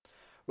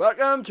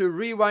Welcome to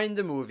Rewind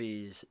the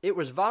Movies. It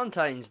was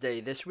Valentine's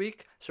Day this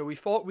week, so we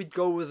thought we'd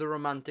go with a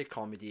romantic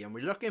comedy, and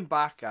we're looking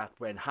back at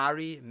When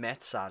Harry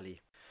Met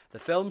Sally. The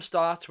film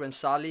starts when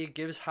Sally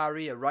gives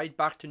Harry a ride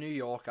back to New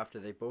York after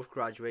they both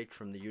graduate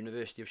from the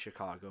University of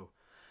Chicago.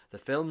 The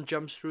film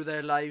jumps through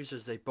their lives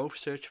as they both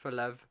search for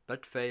love,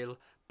 but fail,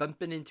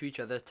 bumping into each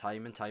other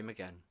time and time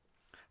again.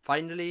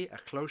 Finally, a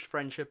close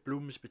friendship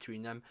blooms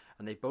between them,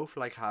 and they both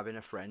like having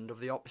a friend of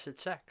the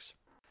opposite sex.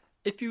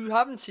 If you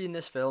haven't seen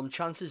this film,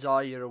 chances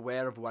are you're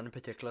aware of one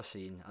particular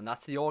scene, and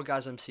that's the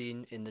orgasm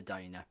scene in the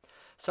diner.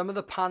 Some of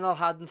the panel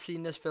hadn't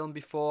seen this film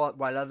before,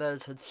 while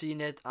others had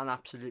seen it and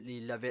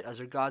absolutely love it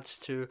as regards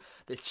to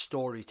its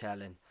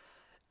storytelling.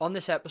 On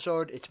this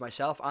episode, it's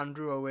myself,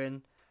 Andrew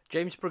Owen,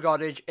 James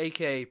Progodage,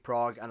 aka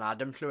Prog, and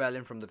Adam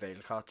Llewellyn from the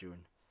Vale Cartoon.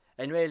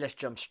 Anyway, let's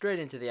jump straight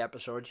into the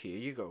episode. Here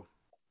you go.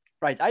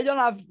 Right, I don't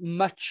have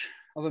much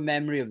of a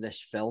memory of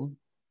this film.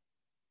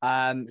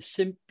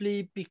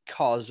 Simply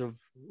because of,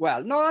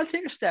 well, no, I'll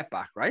take a step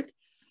back, right?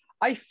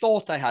 I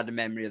thought I had a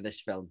memory of this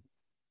film,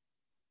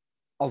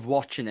 of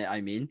watching it,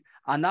 I mean,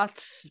 and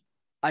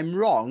I'm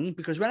wrong,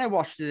 because when I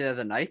watched it the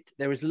other night,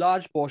 there was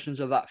large portions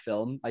of that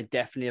film I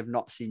definitely have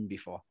not seen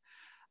before.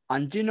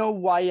 And do you know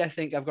why I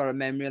think I've got a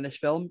memory of this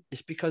film?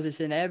 It's because it's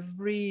in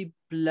every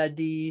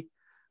bloody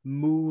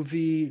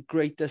movie,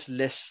 greatest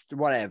list,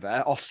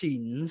 whatever, or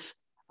scenes,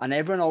 and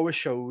everyone always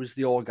shows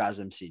the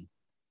orgasm scene.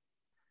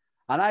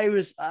 And I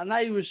was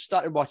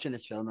started watching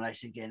this film, and I was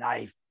thinking,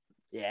 I've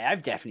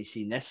definitely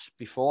seen this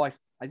before.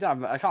 I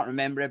can't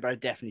remember it, but I've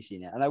definitely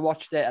seen it. And I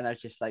watched it, and I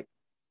was just like,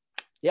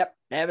 yep,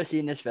 never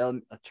seen this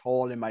film at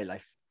all in my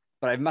life.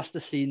 But I must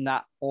have seen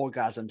that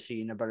orgasm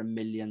scene about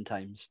 1,000,000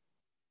 times.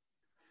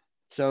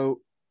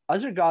 So,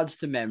 as regards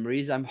to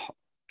memories, I'm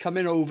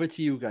coming over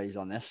to you guys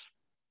on this.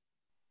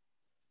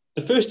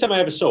 The first time I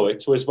ever saw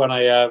it was when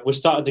I was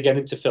starting to get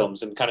into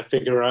films and kind of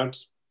figure out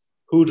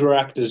who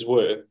directors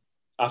were.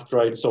 After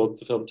I saw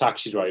the film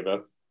Taxi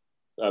Driver,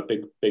 a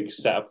big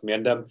setup for me,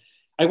 and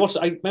I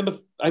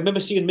remember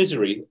seeing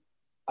Misery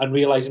and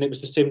realizing it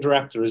was the same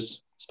director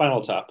as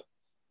Spinal Tap,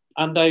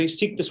 and I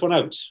seeked this one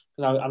out.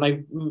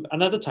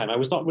 Another time I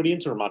was not really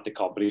into romantic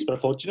comedies, but I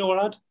thought, you know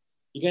what, Ad,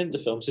 you get into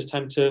films, it's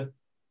time to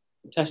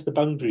test the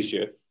boundaries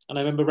here. And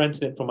I remember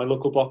renting it from my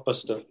local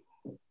Blockbuster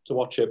to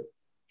watch it. And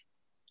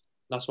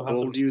that's what happened.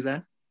 How old were you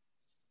then?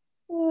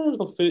 I was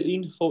about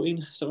 13,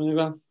 14, something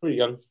like that. Pretty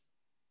young.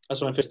 That's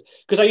when I first,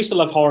 because I used to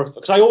love horror,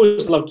 because I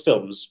always loved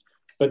films,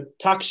 but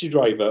Taxi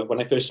Driver, when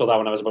I first saw that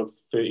when I was about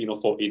 13 or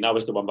 14, that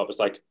was the one that was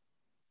like,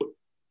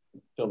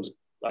 films,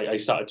 I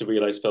started to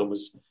realise film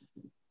was...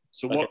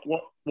 So like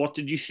what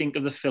did you think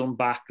of the film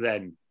back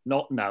then?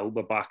 Not now,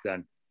 but back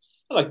then.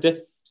 I liked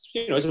it.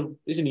 You know,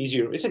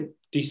 it's a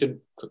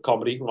decent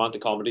comedy,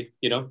 romantic comedy,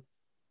 you know.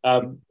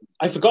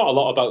 I forgot a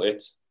lot about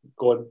it,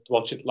 going to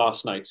watch it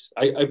last night.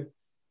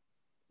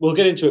 We'll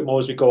get into it more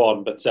as we go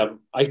on, but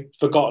I've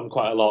forgotten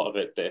quite a lot of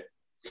it there.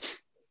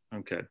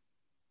 Okay.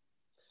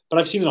 But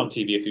I've seen it on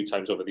TV a few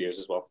times over the years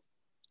as well.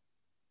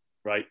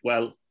 Right.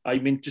 Well,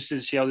 I'm interested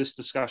to see how this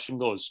discussion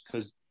goes,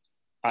 because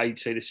I'd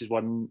say this is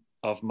one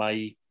of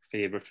my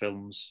favourite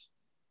films.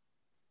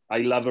 I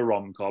love a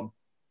rom-com.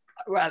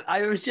 Well,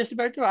 I was just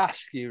about to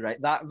ask you,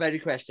 right, that very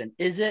question.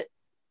 Is it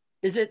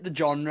the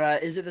genre?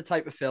 Is it the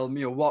type of film?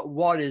 You know,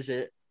 what is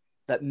it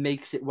that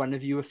makes it one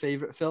of your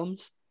favourite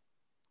films?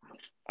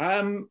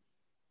 I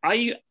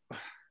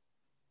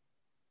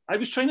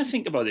was trying to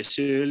think about this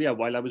earlier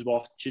while I was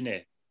watching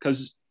it,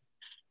 because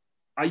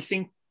I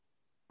think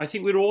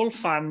we're all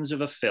fans of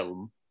a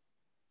film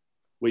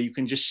where you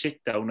can just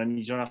sit down and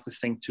you don't have to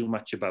think too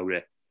much about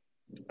it.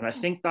 And I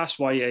think that's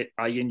why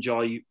I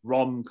enjoy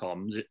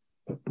rom-coms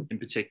in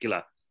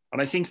particular.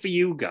 And I think for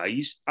you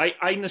guys,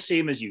 I'm the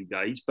same as you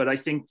guys, but I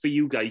think for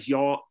you guys,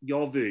 your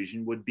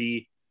version would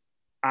be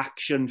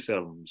action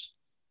films.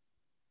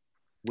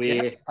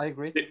 Where yeah, I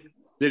agree.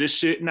 There are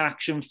certain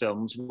action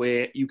films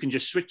where you can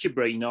just switch your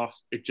brain off.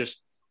 You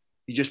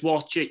just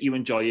watch it, you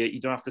enjoy it, you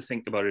don't have to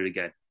think about it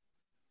again.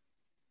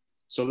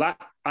 So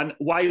that, and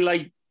while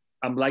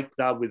I'm like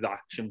that with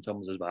action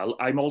films as well,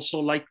 I'm also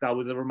like that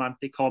with a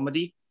romantic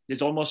comedy.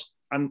 There's almost,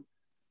 and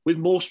with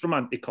most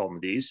romantic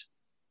comedies,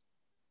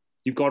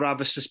 you've got to have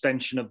a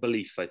suspension of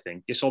belief, I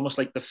think. It's almost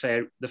like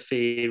the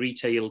fairy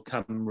tale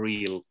come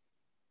real,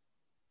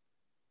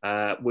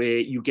 where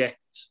you get,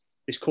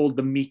 it's called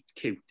the meet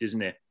cute,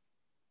 isn't it?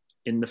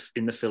 In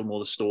the film or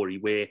the story,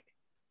 where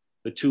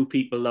the two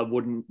people that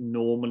wouldn't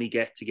normally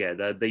get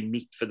together, they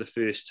meet for the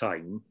first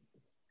time,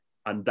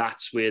 and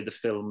that's where the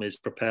film is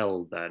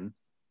propelled then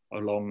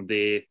along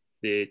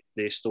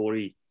their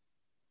story.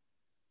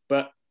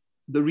 But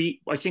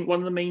I think one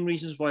of the main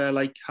reasons why I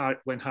like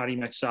When Harry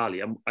Met Sally,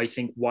 and I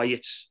think why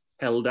it's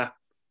held up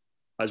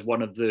as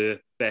one of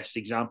the best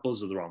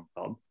examples of the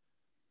rom-com,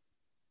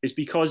 is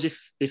because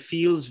it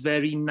feels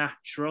very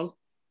natural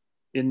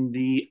in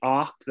the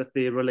arc that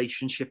their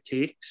relationship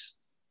takes.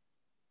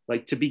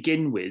 Like, to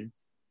begin with,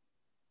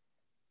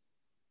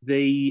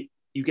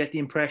 you get the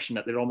impression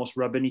that they're almost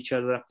rubbing each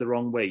other up the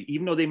wrong way,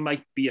 even though they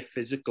might be a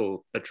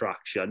physical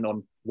attraction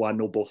on one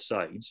or both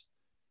sides.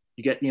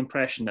 you get the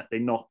impression that they're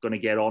not going to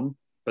get on.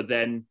 But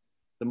then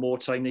the more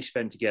time they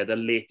spend together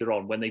later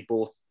on, when they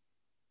both,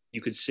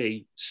 you could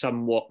say,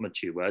 somewhat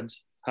matured,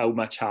 how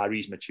much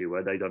Harry's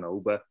matured, I don't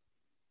know, but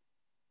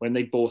when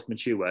they both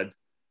matured,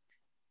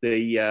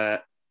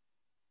 they're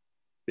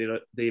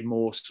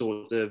more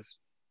sort of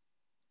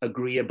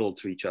agreeable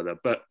to each other.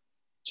 But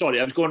sorry,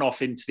 I was going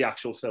off into the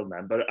actual film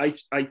then, but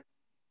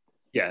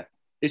yeah,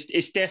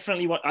 it's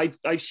definitely what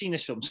I've seen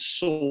this film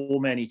so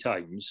many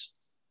times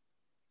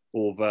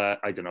over,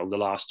 I don't know, the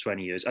last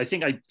 20 years. I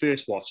think I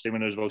first watched it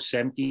when I was about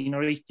 17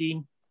 or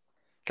 18.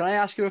 Can I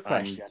ask you a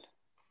question?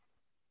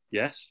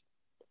 Yes.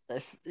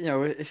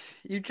 If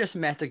you just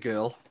met a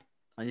girl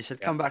and you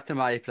said, come back to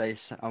my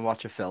place and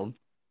watch a film,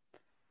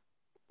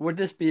 would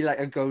this be like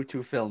a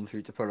go-to film for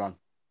you to put on?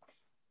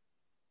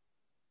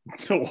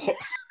 No.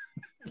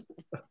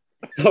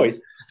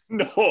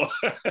 No.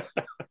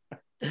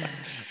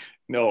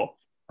 No.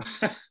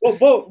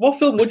 What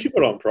film would you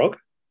put on, Prog?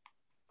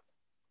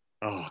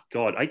 Oh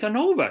God, I don't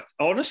know, but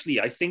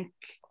honestly, I think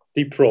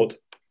Deep Throat.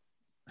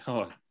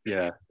 Oh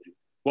yeah.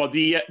 Well,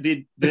 the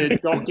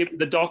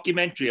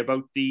documentary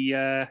about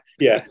the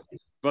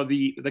well,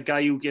 the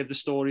guy who gave the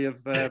story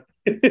of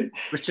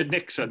Richard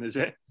Nixon, is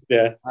it?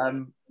 Yeah.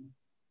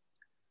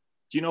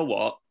 Do you know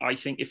what? I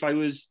think if I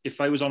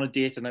was on a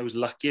date and I was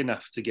lucky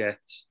enough to get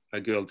a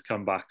girl to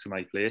come back to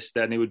my place,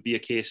 then it would be a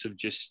case of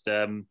just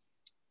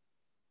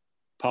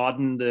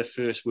pardon the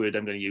first word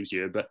I'm going to use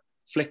here, but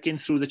flicking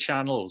through the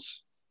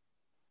channels.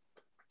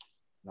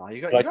 No,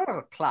 you got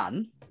a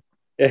plan.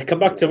 Yeah, come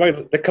back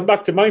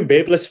to mine,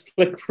 babe. Let's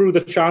flick through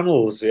the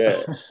channels. Yeah.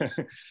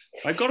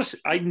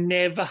 I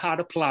never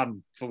had a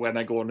plan for when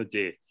I go on a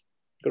date.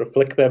 Got to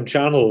flick them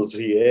channels.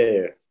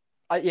 Yeah.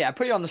 I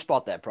put you on the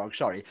spot there, Prog.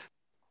 Sorry.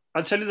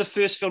 I'll tell you the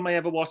first film I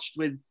ever watched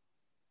with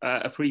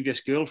a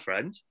previous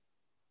girlfriend,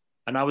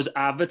 and that was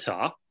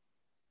Avatar.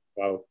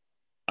 Wow.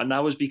 And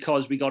that was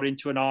because we got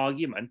into an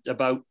argument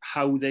about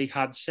how they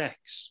had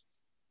sex.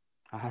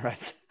 All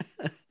right.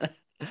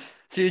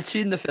 So you'd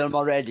seen the film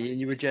already, and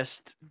you were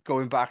just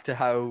going back to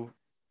how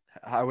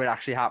it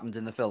actually happened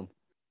in the film.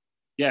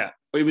 Yeah,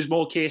 it was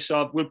more a case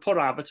of we'll put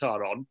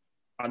Avatar on,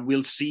 and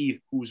we'll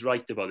see who's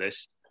right about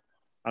this.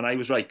 And I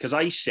was right, because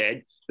I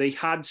said they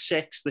had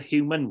sex the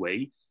human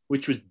way,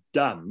 which was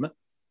dumb,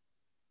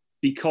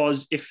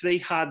 because if they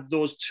had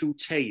those two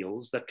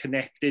tails that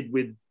connected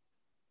with,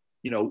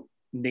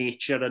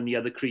 nature and the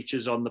other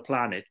creatures on the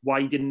planet,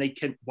 why didn't they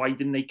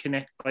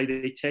connect by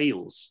their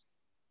tails?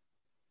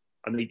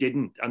 And they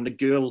didn't. And the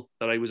girl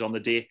that I was on the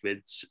date with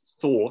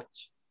thought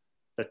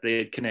that they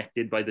had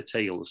connected by the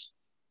tails.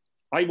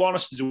 I want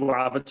us to do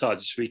Avatar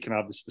just so we can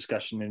have this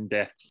discussion in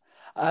depth.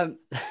 I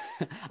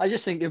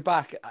just thinking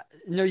back,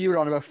 you were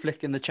on about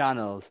flicking the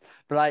channels,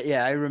 but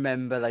I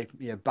remember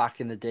back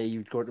in the day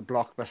you'd go to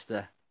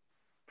Blockbuster.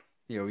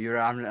 You were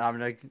having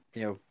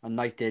a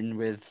night in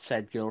with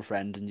said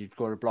girlfriend, and you'd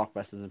go to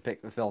Blockbuster and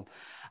pick the film.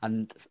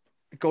 And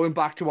going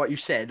back to what you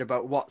said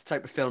about what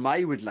type of film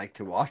I would like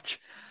to watch,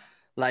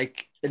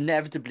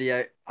 inevitably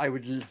I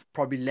would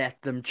probably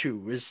let them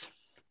choose,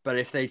 but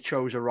if they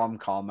chose a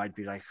rom-com, I'd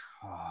be like,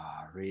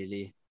 oh,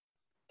 really?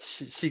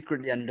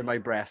 Secretly under my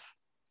breath.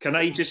 Can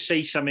I just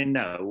say something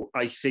now?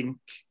 I think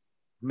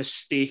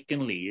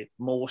mistakenly,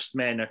 most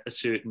men at a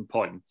certain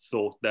point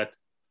thought that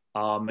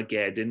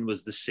Armageddon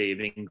was the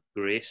saving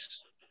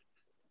grace,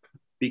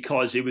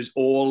 because it was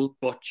all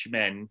butch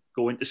men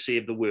going to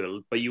save the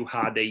world, but you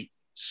had a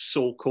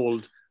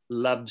so-called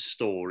love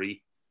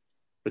story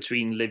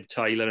between Liv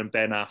Tyler and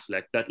Ben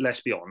Affleck that,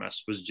 let's be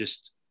honest, was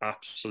just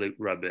absolute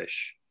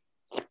rubbish.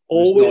 It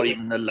was not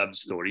even a love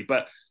story,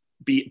 but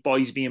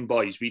boys being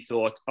boys, we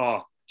thought,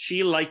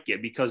 she'll like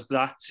it because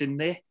that's in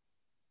there.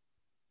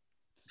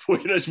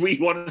 Whereas we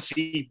want to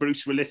see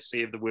Bruce Willis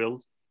save the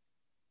world.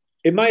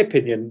 In my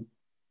opinion,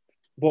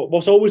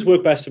 what's always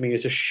worked best for me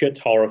is a shit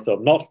horror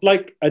film. Not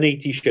like an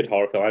 80s shit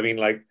horror film. I mean,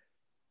 like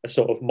a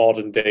sort of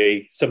modern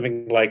day,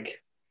 something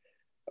like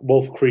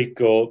Wolf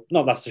Creek, or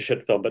not that's a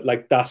shit film, but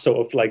like that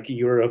sort of like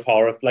era of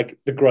horror, like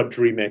the Grudge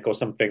remake or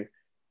something.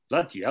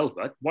 Bloody hell,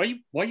 but why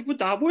would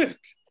that work?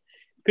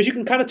 Because you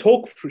can kind of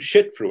talk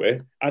shit through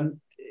it, and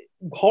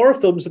horror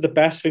films are the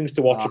best things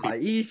to watch.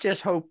 He's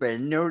just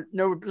hoping, go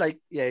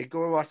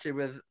watch it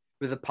with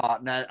a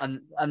partner,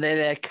 and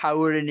they're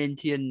cowering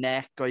into your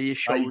neck or your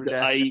shoulder.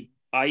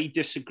 I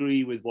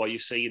disagree with what you're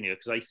saying here,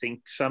 because I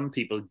think some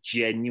people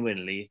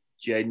genuinely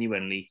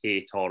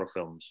hate horror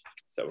films.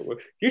 So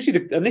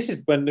usually, and this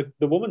is when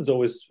the woman's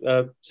always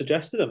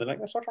suggested them. They're like,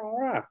 "That's such an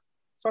horror,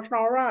 such an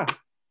horror."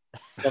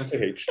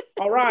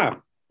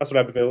 Horror. That's what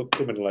every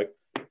women are like.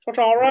 Such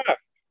an horror.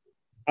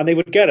 And they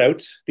would get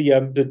out the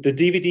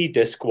DVD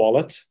disc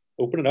wallet,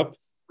 open it up,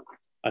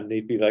 and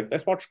they'd be like,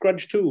 "Let's watch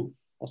Grudge 2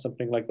 or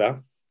something like that."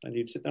 And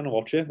you'd sit down and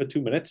watch it for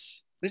 2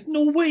 minutes. There's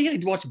no way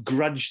I'd watch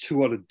Grudge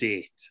 2 on a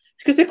date.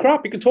 Because they're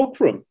crap. You can talk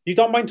through them. You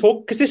don't mind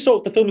talk because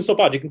the film is so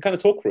bad. You can kind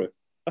of talk through it.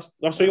 That's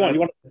what you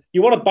want.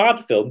 You want a bad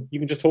film. You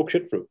can just talk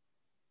shit through,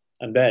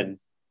 and then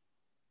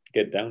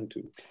get down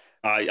to.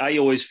 I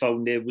always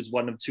found there was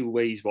one of two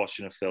ways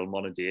watching a film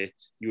on a date.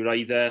 You were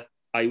either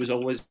I was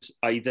always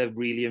either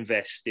really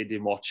invested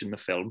in watching the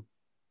film,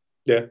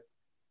 Yeah.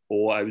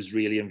 or I was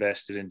really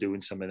invested in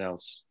doing something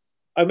else.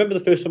 I remember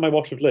the first time I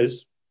watched with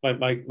Liz,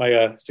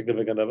 my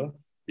significant other.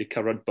 Your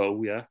current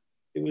beau, yeah.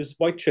 It was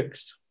White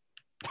Chicks.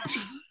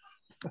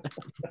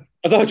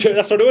 I thought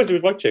that's what it was. It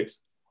was White Chicks.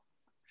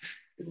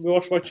 We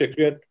watched White Chicks.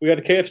 We had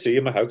a KFC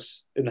in the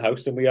house,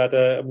 and we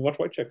watched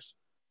White Chicks.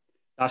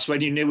 That's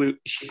when you knew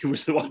she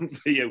was the one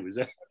for you, was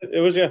it? It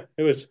was.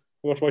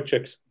 We watched White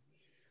Chicks.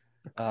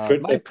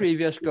 My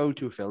previous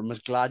go-to film was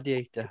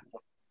Gladiator.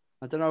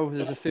 I don't know.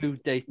 There's a few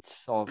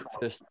dates of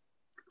first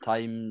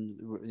time,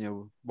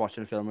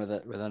 watching a film with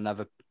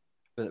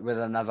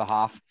another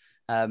half,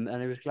 and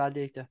it was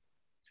Gladiator.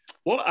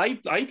 Well,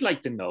 I'd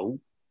like to know,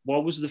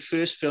 what was the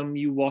first film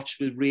you watched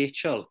with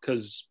Rachel?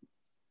 Because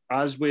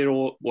as we're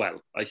all,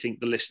 well, I think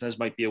the listeners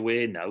might be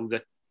aware now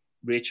that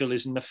Rachel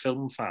isn't a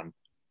film fan.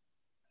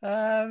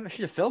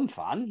 She's a film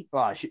fan.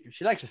 Well, she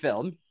likes a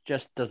film,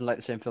 just doesn't like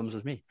the same films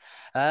as me.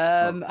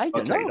 I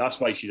don't know. That's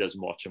why she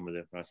doesn't watch them with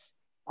it. Right?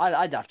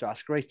 I'd have to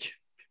ask Rach.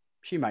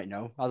 She might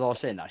know. Although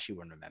saying that, she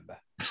wouldn't remember.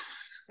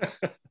 I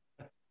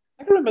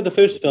can remember the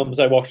first films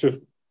I watched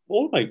with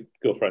all my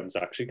girlfriends,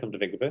 actually, come to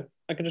think of it.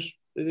 I can just,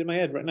 it's in my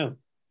head right now.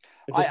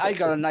 I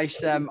got a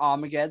nice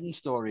Armageddon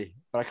story,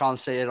 but I can't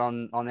say it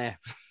on air.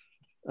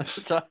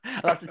 So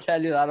I'll have to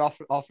tell you that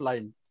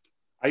offline.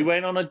 I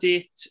went on a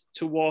date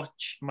to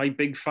watch My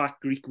Big Fat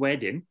Greek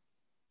Wedding.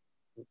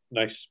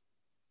 Nice.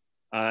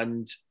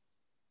 And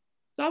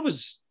that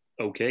was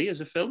okay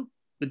as a film.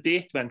 The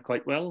date went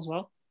quite well as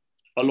well.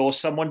 Although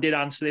someone did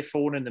answer their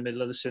phone in the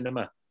middle of the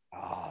cinema.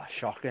 Oh,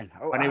 shocking.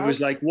 And it was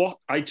like, what?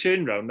 I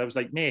turned around and I was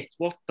like, mate,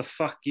 what the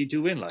fuck are you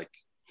doing? Like,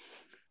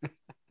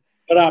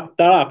 That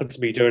happened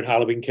to me during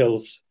Halloween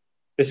Kills.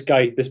 This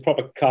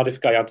proper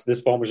Cardiff guy answered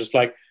this phone, was just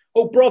like,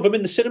 oh, bruv, I'm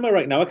in the cinema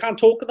right now. I can't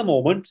talk at the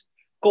moment.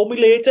 Call me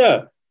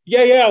later.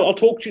 Yeah, I'll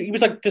talk to you. He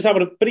was like,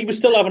 but he was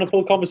still having a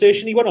full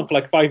conversation. He went on for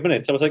like 5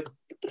 minutes. I was like,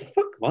 what the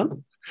fuck,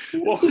 man?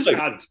 What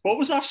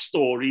was that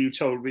story you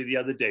told me the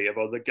other day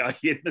about the guy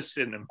in the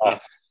cinema? Oh,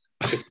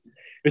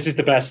 this is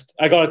the best.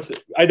 I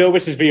know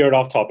this is veering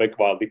off topic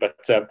wildly, but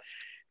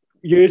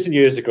years and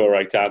years ago,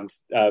 right, and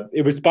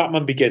it was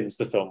Batman Begins,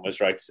 the film was,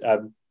 right?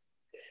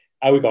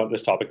 How we got on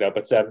this topic now,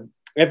 but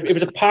it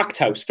was a packed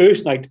house.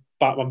 First night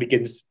Batman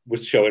Begins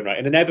was showing, right?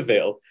 And in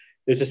Ebervale,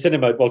 there's a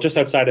cinema, well, just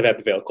outside of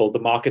Ebervale, called the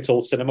Market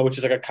Hall Cinema, which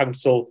is like a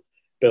council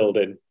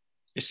building.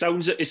 It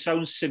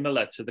sounds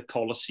similar to the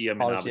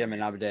Coliseum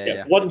in Aberdeen.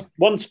 Yeah.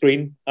 One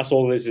screen, that's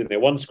all there is in there.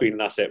 One screen,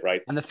 and that's it,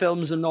 right? And the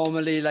films are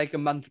normally like a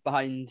month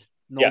behind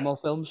normal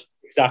films.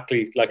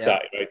 Exactly like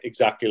that, right?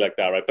 Exactly like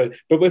that, right? But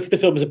if the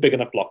film is a big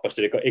enough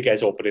blockbuster, it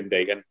gets opening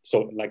day, and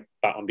so like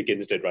Batman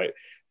Begins did, right?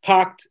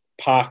 Packed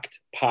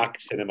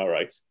cinema,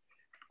 right?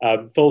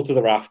 Full to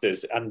the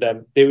rafters, and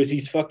there was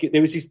these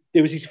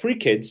 3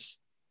 kids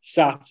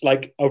sat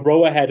like a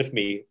row ahead of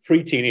me,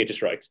 3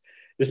 teenagers, right?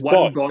 This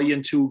one boy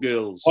and 2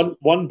 girls.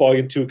 One boy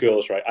and 2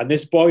 girls, right? And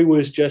this boy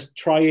was just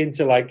trying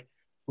to like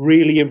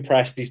really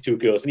impress these 2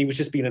 girls, and he was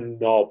just being a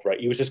knob, right?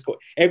 He was just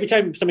every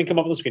time something come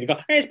up on the screen, he go,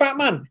 "Hey, it's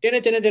Batman!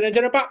 Dinner,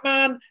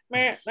 Batman!"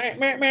 Meh, meh,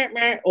 meh, meh,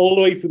 meh, all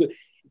the way through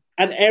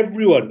and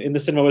everyone in the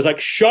cinema was like,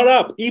 "Shut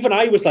up!" Even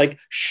I was like,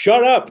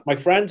 "Shut up!" My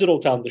friends would all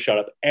tell him to shut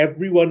up.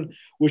 Everyone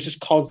was just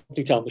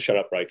constantly telling him to shut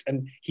up, right?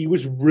 And he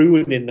was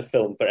ruining the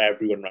film for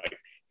everyone, right?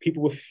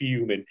 People were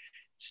fuming.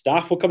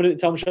 Staff were coming in to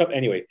tell him to shut up.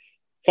 Anyway,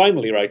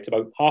 finally, right,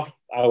 about half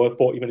hour,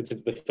 40 minutes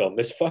into the film,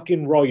 this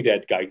fucking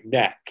roid-head guy,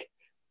 neck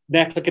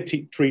like a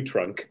tree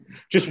trunk,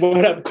 just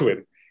went up to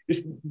him.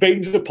 His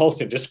veins were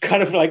pulsing, just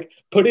kind of like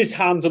put his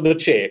hands on the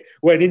chair,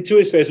 went into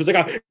his face, was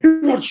like,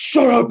 "You got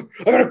shut up!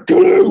 I got a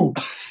glue!"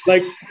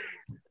 Like,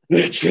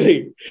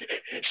 literally,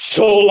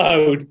 so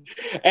loud.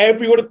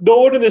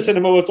 No one in the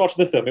cinema was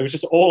watching the film. It was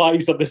just all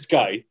eyes on this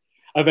guy.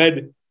 And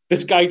then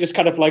this guy just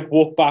kind of like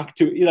walked back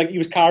he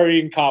was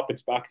carrying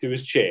carpets back to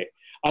his chair.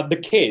 And the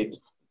kid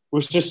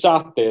was just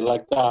sat there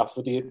like that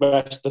for the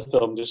rest of the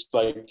film, just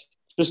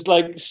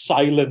like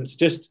silent,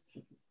 just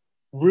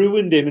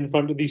ruined him in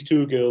front of these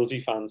 2 girls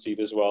he fancied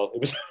as well. It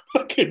was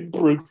fucking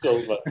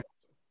brutal.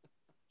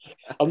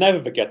 I'll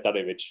never forget that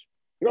image.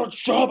 "You're not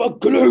sure about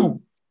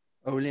glue!"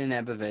 Only in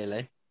Ebervale,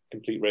 eh?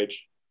 Complete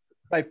rage.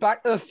 Right,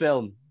 back to the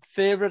film.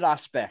 Favourite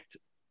aspect?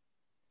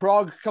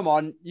 Prog, come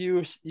on.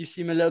 You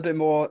seem a little bit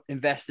more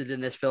invested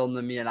in this film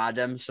than me and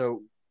Adam,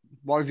 so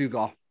what have you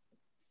got?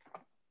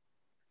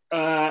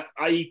 I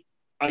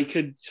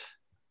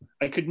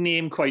could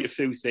name quite a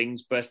few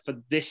things, but for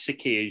this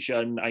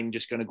occasion, I'm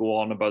just going to go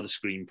on about the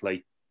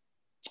screenplay.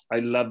 I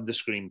love the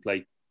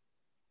screenplay.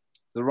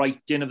 The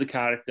writing of the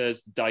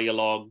characters, the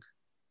dialogue,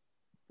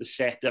 the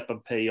setup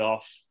and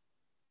payoff,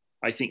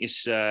 I think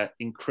it's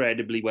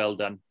incredibly well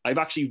done. I've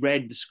actually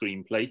read the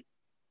screenplay,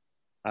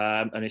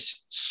 and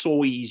it's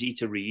so easy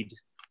to read.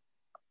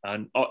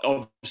 And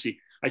obviously,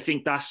 I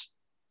think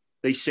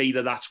they say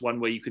that's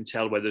one way you can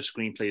tell whether a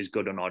screenplay is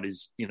good or not,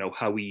 is,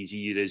 how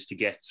easy it is to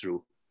get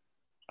through.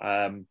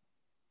 But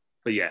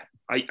yeah,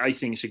 I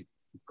think it's a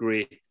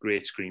great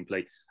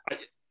screenplay.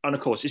 And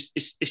of course,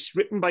 it's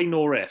written by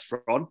Nora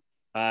Ephron,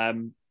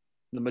 The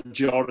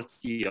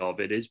majority of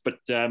it is, but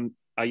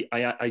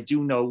I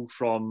do know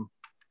from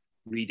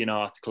reading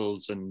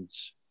articles and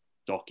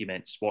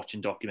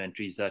watching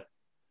documentaries that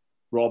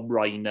Rob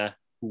Reiner,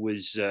 who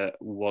was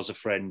a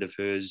friend of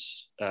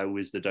hers, who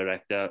is the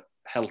director,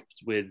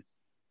 helped with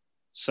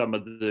some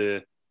of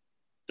the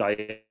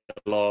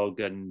dialogue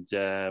and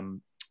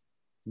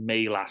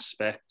male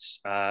aspects,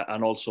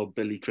 and also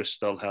Billy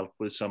Crystal helped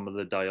with some of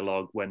the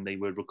dialogue when they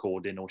were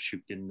recording or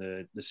shooting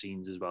the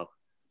scenes as well.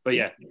 But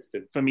yeah,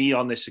 for me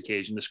on this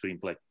occasion, the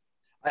screenplay.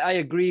 I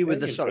agree with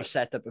the sort of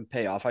setup and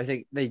payoff. I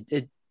think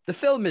the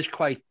film is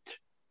quite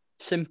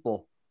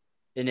simple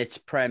in its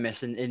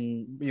premise, and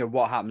in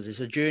what happens. It's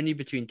a journey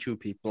between two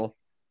people,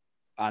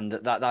 and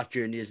that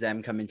journey is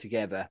them coming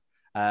together.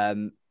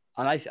 And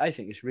I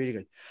think it's really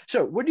good.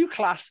 So, would you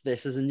class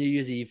this as a New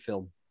Year's Eve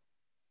film?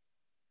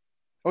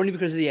 Only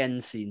because of the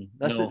end scene.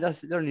 That's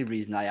the only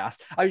reason I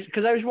asked.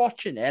 Because I was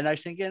watching it and I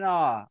was thinking,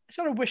 I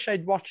sort of wish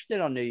I'd watched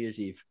it on New Year's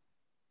Eve.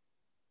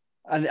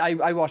 And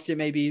I watched it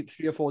maybe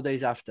 3 or 4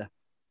 days after.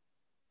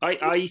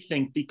 I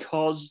think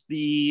because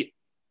the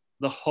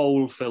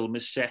whole film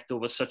is set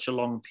over such a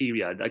long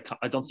period,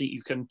 I don't think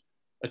you can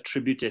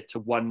attribute it to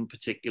one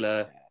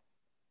particular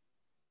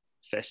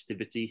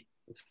festivity,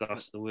 if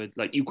that's the word.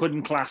 Like, you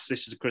couldn't class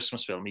this as a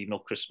Christmas film, even though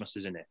Christmas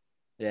is in it.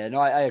 Yeah, no,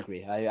 I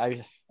agree.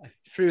 I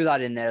threw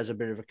that in there as a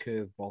bit of a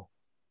curveball.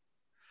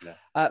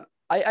 Yeah.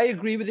 I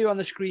agree with you on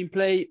the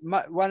screenplay.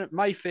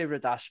 My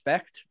favourite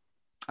aspect,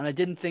 and I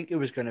didn't think it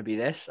was going to be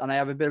this, and I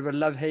have a bit of a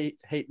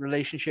love-hate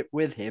relationship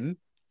with him,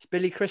 it's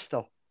Billy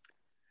Crystal.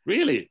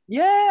 Really?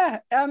 Yeah.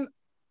 There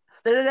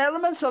are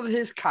elements of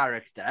his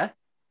character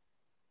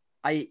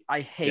I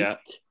hate,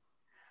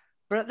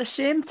 but at the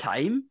same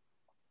time,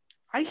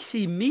 I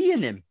see me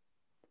in him.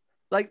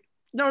 Like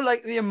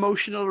the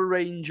emotional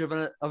range of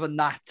a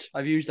gnat.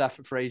 I've used that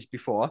phrase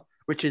before,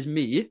 which is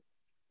me.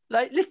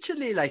 Like,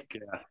 literally,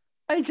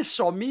 I just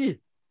saw me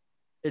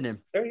in him.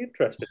 Very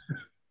interesting.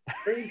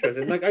 Very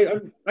interesting. Like,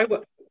 I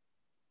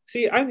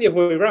see. I'm the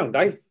other way around.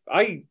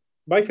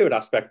 My favorite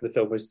aspect of the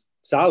film was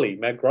Sally,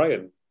 Meg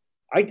Ryan.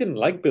 I didn't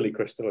like Billy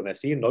Crystal in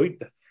this. He annoyed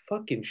the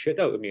fucking shit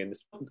out of me in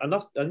this. And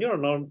that's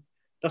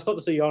not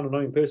to say you're an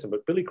annoying person,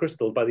 but Billy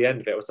Crystal, by the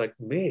end of it, I was like,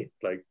 mate,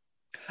 like.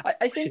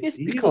 I think it's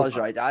because,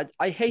 right,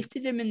 I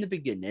hated him in the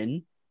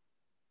beginning,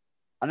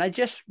 and I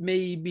just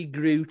maybe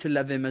grew to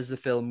love him as the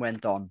film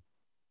went on.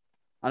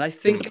 And I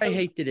think I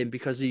hated him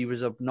because he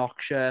was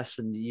obnoxious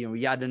and,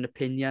 he had an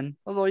opinion.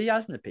 Although he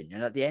has an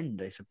opinion at the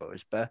end, I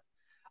suppose. But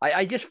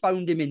I just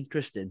found him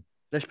interesting.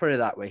 Let's put it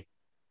that way.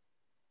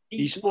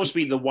 He's supposed to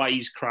be the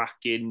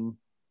wisecracking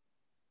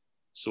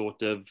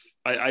sort of,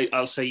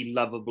 I'll say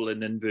lovable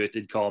in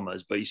inverted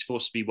commas, but he's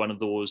supposed to be one of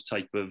those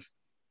type of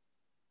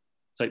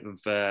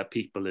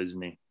people,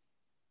 isn't he?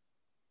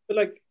 But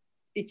like,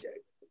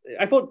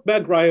 I thought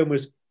Meg Ryan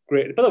was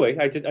great. By the way,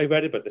 I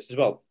read about this as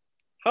well.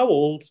 How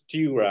old do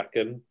you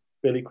reckon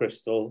Billy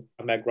Crystal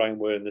and Meg Ryan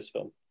were in this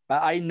film?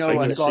 I know.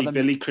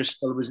 Billy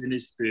Crystal was in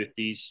his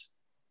 30s.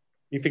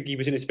 You think he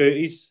was in his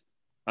 30s?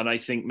 And I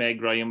think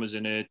Meg Ryan was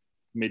in her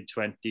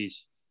mid-20s.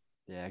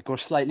 Yeah, go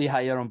slightly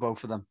higher on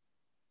both of them.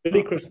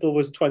 Billy Crystal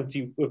was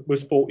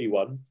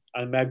 41,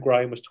 and Meg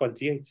Ryan was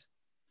 28.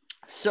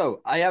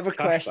 So I have a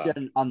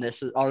question on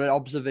this, or an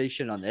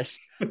observation on this,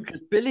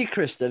 because Billy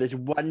Crystal is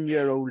 1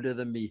 year older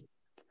than me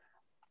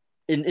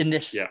in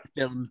this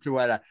film,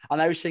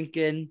 and I was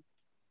thinking,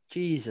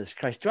 Jesus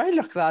Christ, do I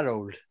look that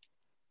old?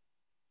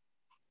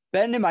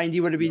 Bearing in mind, he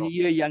would have been a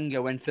year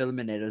younger when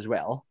filming it as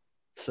well.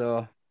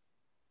 So,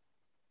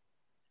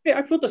 yeah,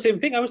 I thought the same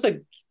thing. I was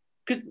like,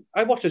 because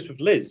I watched this with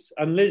Liz,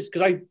 and Liz,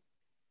 because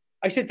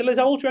I said to Liz,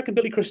 how old do you reckon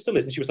Billy Crystal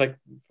is? And she was like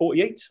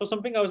 48 or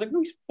something. I was like, no,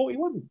 he's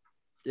 41.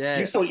 Yeah.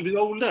 You thought he was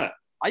older?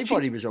 I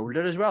thought he was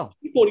older as well.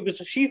 She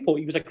thought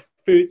he was like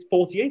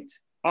 48.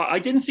 I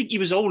didn't think he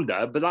was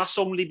older, but that's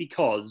only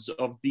because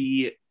of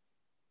the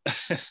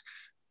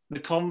the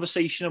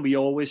conversation we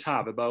always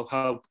have about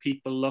how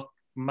people look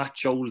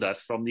much older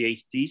from the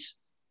 80s.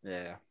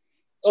 Yeah.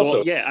 So,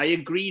 also, I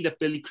agree that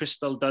Billy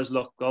Crystal does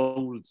look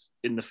old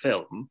in the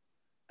film,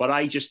 but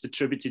I just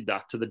attributed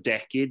that to the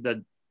decade that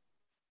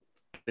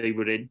they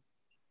were in.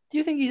 Do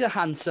you think he's a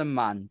handsome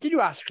man? Did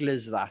you ask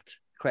Liz that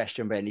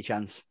question by any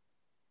chance?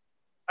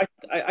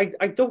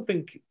 I don't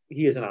think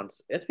he is an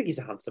handsome. I think he's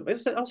a handsome. I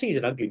don't think he's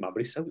an ugly man,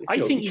 but I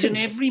think he's an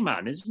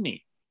everyman, isn't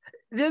he?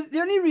 The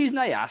only reason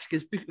I ask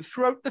is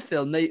throughout the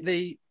film,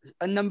 they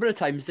a number of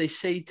times they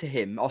say to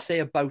him or say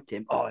about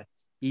him, "Oh,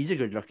 he's a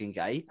good-looking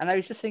guy," and I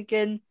was just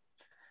thinking,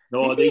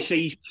 no, they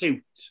say he's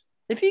cute.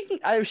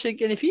 I was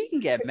thinking if he can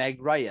get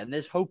Meg Ryan,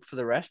 there's hope for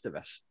the rest of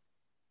us.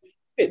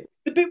 The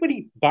bit when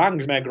he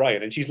bangs Meg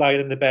Ryan and she's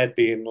lying in the bed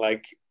being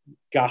like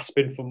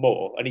gasping for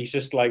more, and he's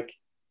just like,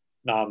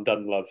 "Nah, I'm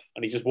done, love,"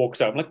 and he just walks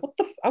out. I'm like, "What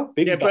the? How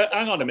big is that?" Yeah, but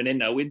hang on a minute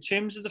now. In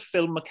terms of the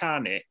film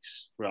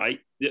mechanics, right?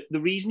 The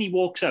reason he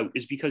walks out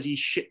is because he's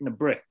shitting a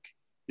brick.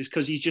 It's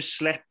because he's just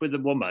slept with a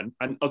woman,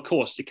 and of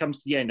course, it comes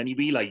to the end, and he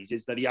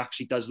realizes that he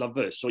actually does love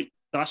her. So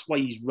that's why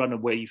he's run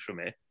away from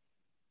it,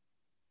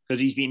 because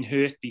he's been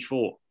hurt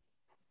before.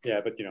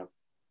 Yeah, but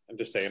I'm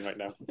just saying right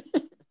now.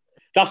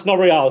 That's not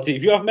reality.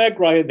 If you have Meg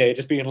Ryan there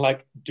just being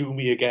like, do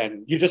me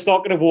again, you're just not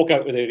going to walk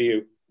out with it, are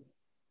you?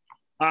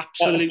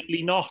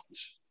 Absolutely not.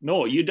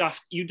 No, you'd have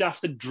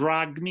to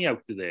drag me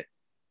out of there.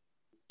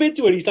 Bit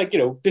to it, he's like,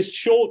 this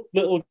short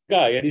little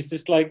guy, and he's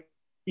just like,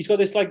 he's got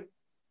this like,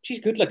 she's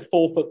good, like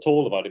 4 foot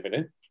tall about him,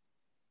 innit?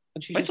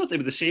 And I thought they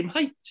were the same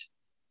height.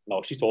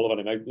 No, she's taller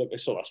than him. I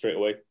saw that straight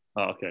away.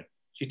 Oh, okay.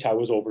 She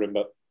towers over him,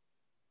 but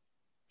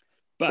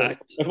I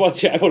thought it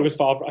was I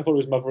thought it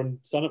was mother and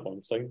son at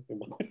once.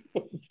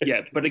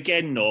 Yeah, but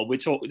again, no,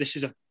 this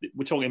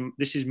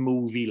is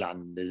movie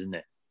land, isn't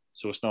it?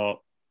 So it's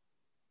not.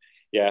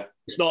 Yeah,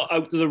 it's not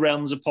out of the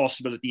realms of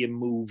possibility in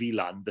movie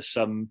land that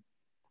some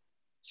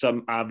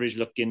average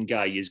looking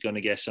guy is going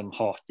to get some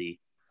hottie.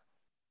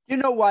 You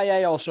know why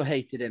I also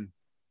hated him,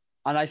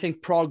 and I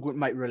think Prog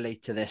might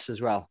relate to this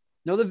as well.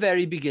 You know the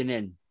very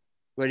beginning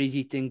where he's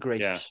eating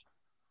grapes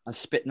and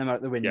spitting them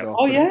out the window. Yeah.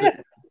 Oh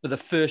yeah. But the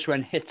first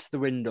one hits the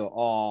window.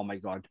 Oh my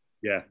god.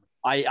 Yeah.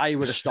 I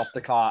would have stopped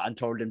the car and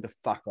told him to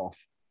fuck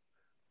off.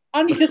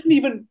 And he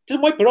doesn't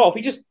wipe it off.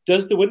 He just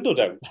does the window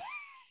down.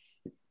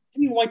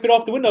 Doesn't even wipe it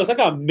off the window. I was like,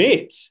 oh,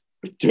 mate,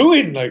 what are you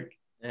doing? Like,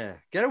 yeah,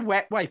 get a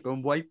wet wipe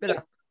and wipe it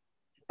up.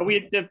 Are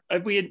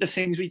we into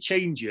things we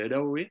change here,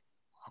 are we?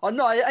 Oh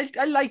no, I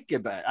like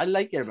it, but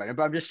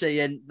but I'm just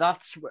saying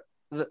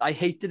I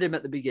hated him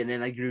at the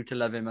beginning. I grew to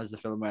love him as the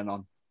film went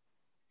on.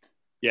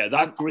 Yeah,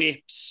 that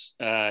grapes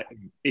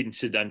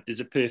incident is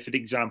a perfect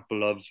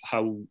example of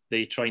how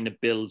they're trying to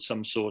build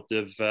some sort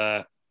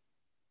of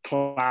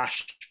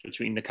clash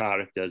between the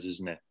characters,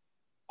 isn't it?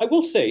 I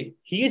will say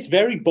he is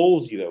very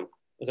ballsy though,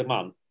 as a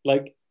man.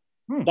 Like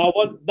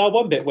that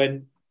one bit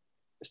when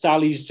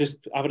Sally's just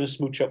having a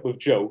smooch up with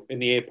Joe in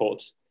the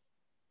airport.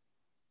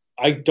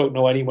 I don't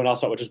know anyone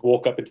else that would just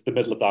walk up into the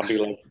middle of that and be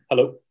like,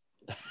 "Hello."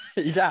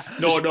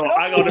 No,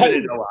 hang on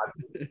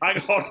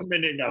a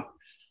minute now.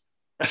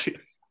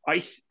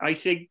 I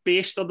think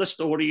based on the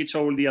story you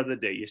told the other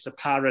day, it's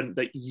apparent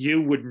that you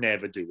would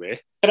never do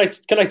it.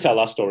 Can I tell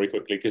that story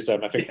quickly? Because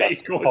I think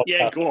that's go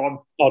on.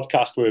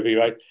 Podcast worthy,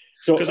 right?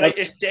 So because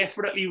it's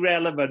definitely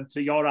relevant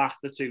to your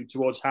attitude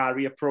towards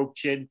Harry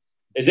approaching.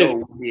 It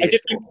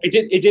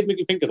did make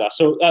me think of that.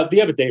 So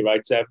the other day,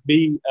 right?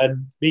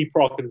 Me,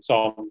 Proc, and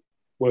Tom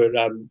were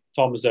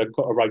Tom was a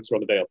writer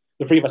on the Vale.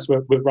 The three of us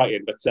were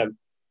writing, but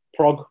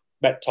Prog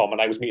met Tom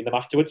and I was meeting them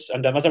afterwards.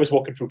 And as I was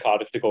walking through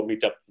Cardiff to go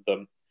meet up with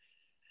them,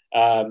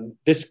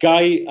 this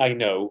guy I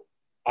know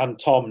and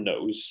Tom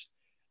knows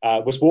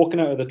was walking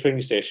out of the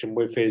train station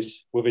with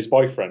his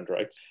boyfriend,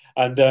 right?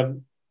 And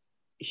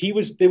they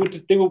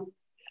were.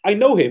 I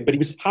know him, but he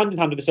was hand in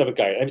hand with this other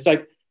guy. And I was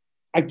like,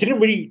 I didn't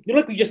really,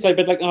 like we just like,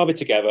 but like, oh, we're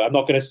together. I'm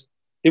not gonna.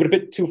 They were a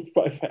bit too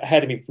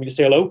ahead of me for me to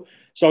say hello,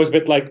 so I was a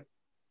bit like,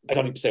 I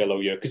don't need to say hello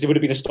here because it would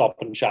have been a stop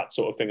and chat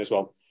sort of thing as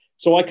well.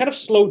 So I kind of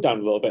slowed down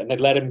a little bit and I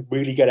let him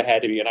really get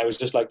ahead of me. And I was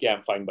just like, yeah,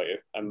 I'm fine by you.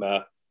 I'm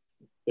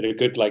in a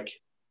good, like,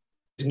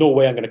 there's no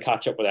way I'm going to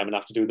catch up with them and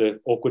have to do the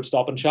awkward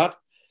stop and chat.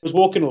 I was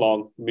walking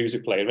along,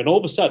 music playing, and all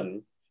of a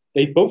sudden,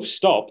 they both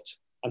stopped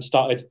and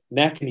started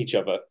necking each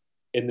other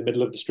in the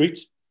middle of the street.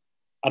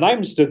 And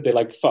I'm stood there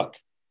like, fuck,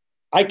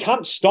 I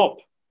can't stop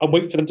and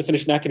wait for them to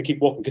finish necking and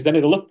keep walking because then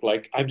it'll look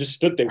like I'm just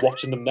stood there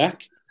watching them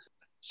neck.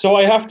 So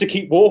I have to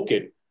keep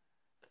walking.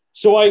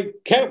 So I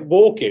kept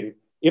walking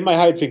in my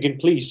head thinking,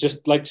 please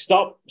just like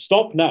stop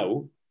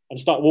now and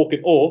start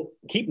walking or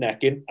keep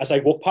necking as I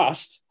walk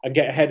past and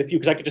get ahead of you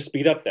because I could just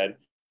speed up then.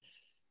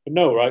 But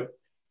no, right?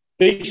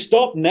 They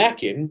stopped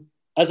necking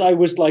as I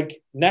was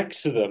like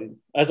next to them,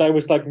 as I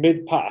was like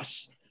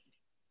mid-pass.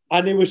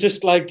 And it was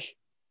just like,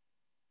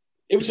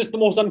 it was just the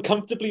most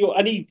uncomfortably,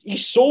 and he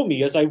saw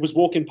me as I was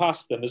walking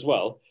past them as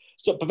well.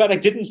 So, but then I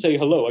didn't say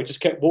hello. I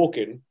just kept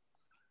walking.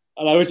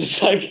 And I was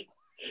just like,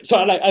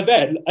 and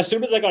then as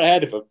soon as I got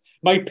ahead of him,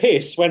 my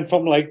pace went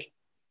from like,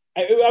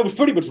 I was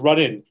pretty much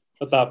running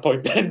at that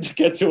point then to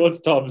get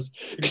towards Tom's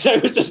because I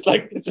was just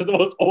like, this is the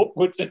most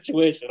awkward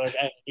situation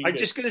I'm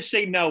just going to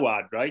say no,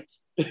 Ad, right?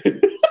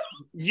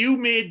 You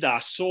made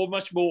that so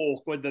much more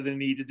awkward than it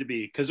needed to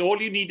be because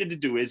all you needed to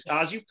do is,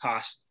 as you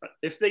passed,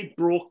 if they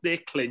broke their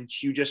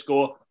clinch, you just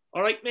go,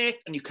 all right, mate,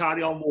 and you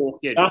carry on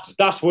walking.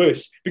 That's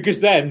worse because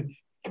then,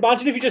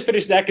 imagine if you just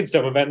finished necking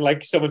someone and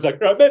like someone's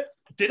like, right, mate.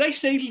 Did I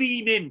say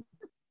lean in?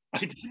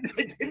 I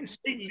didn't say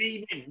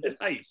lean in, did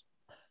I?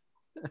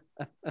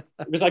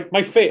 It was like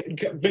my face.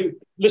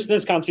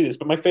 Listeners can't see this,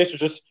 but my face was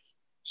just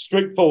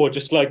straightforward,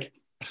 just like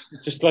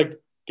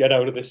get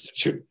out of this.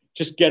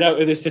 Just get out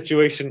of this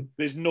situation.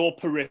 There's no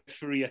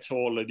periphery at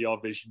all in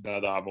your vision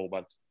at that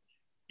moment.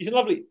 He's a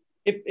lovely.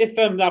 If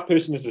that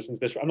person is listening to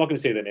this, I'm not going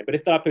to say their name, but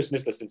if that person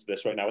is listening to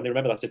this right now and they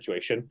remember that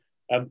situation,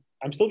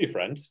 I'm still your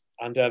friend.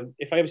 And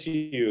if I ever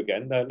see you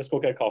again, let's go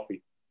get a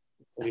coffee.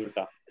 We'll leave it at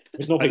that.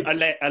 There's no big...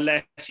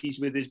 Unless he's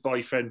with his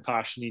boyfriend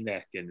partially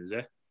necking, is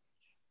it?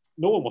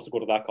 No one wants to go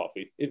to that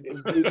coffee.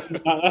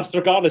 That's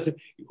regardless.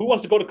 Who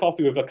wants to go to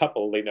coffee with a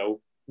couple they know,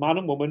 man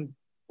and woman,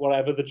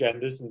 whatever the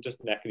genders, and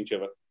just necking each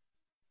other?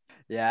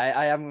 Yeah,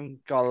 I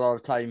haven't got a lot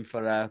of time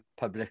for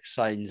public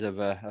signs of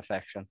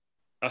affection.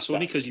 That's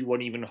only because you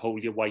won't even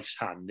hold your wife's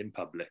hand in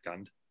public,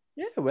 and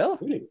Yeah, well,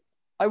 Really?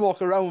 I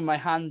walk around with my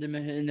hand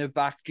in her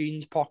back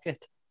jeans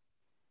pocket.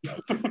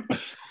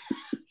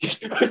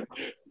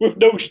 With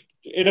no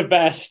in a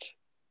vest.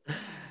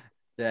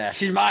 Yeah,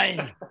 she's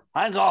mine.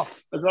 Hands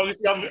off. as long as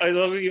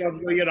you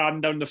have your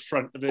hand down the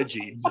front of her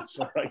jeans, it's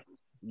all right.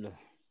 No.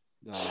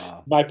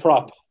 My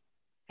prop.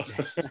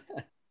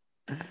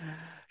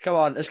 Come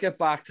on, let's get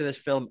back to this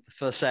film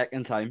for a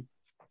second time.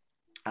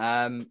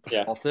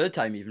 Yeah. Or third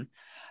time even.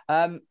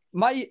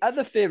 My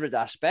other favourite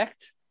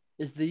aspect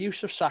is the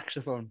use of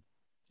saxophone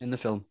in the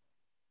film.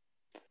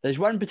 There's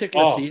one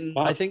particular scene,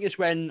 wow. I think it's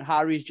when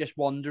Harry's just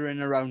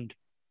wandering around.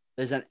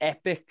 There's an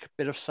epic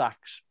bit of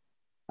sax.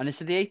 And it's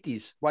in the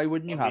 80s. Why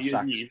wouldn't you have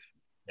sax?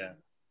 Yeah.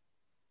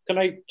 Can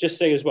I just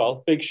say as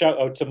well, big shout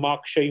out to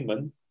Mark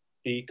Shaman,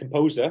 the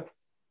composer,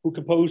 who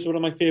composed one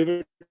of my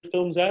favourite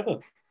films ever.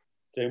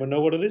 Does anyone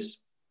know what it is?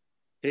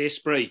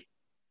 Hairspray.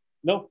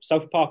 No,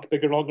 South Park,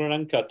 Bigger, Longer and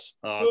Uncut.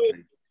 Oh,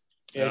 okay.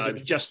 Yeah,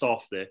 Just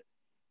off there.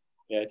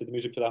 Yeah, did the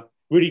music for that.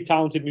 Really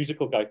talented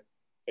musical guy.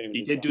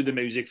 He did do the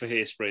music for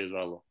Hairspray as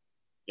well, though.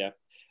 Yeah.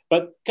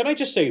 But can I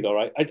just say, though,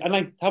 right,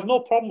 I have no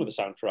problem with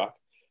the soundtrack,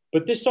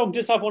 but this song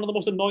does have one of the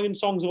most annoying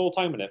songs of all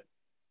time in it.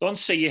 Don't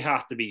say it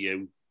had to be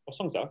you. What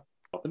song's that?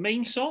 The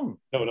main song.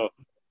 No.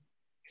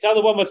 Is that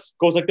the one that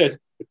goes like this?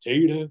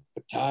 Potato,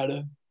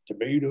 potato,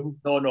 tomato.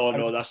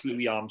 No, that's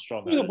Louis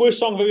Armstrong. It's the worst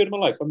song I've ever heard in my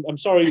life. I'm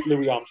sorry,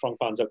 Louis Armstrong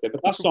fans out there,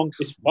 but that song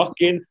is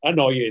fucking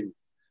annoying.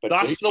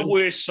 That's the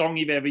worst song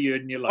you've ever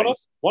heard in your life.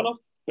 One of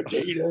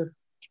potato,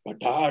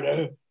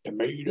 potato,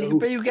 tomato.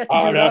 But you get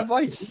to do that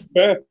voice.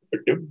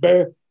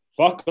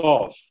 Fuck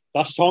off.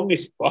 That song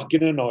is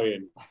fucking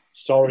annoying.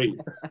 Sorry,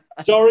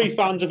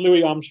 fans of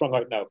Louis Armstrong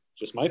right now.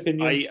 Just my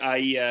opinion.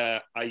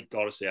 I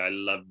gotta say, I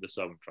love the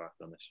soundtrack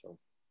on this film.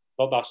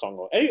 Not that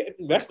song. The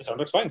rest of the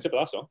soundtrack's fine, except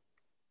for that song.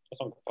 That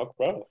song, fuck,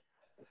 bro.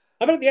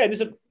 I bet at the end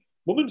there's a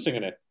woman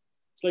singing it.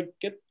 It's like,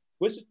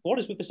 what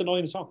is with this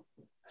annoying song?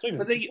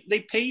 But they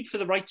paid for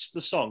the rights to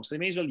the song, so they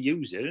may as well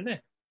use it, innit?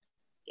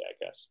 Yeah, I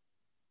guess.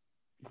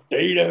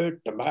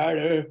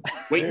 Tomato.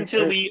 Wait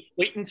until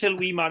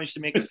we manage to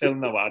make a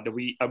film now, and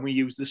we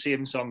use the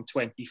same song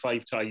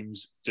 25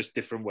 times, just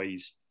different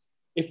ways.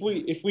 If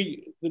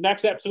we the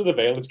next episode of The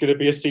Veil, it's going to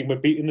be a scene where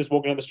Beaton is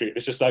walking down the street.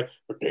 It's just like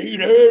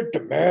potato,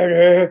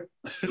 tomato,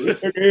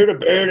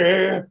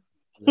 tomato.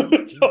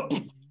 It's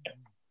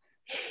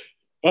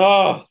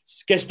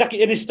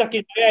stuck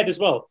in my head as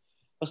well.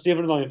 That's the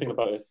other annoying thing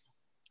about it.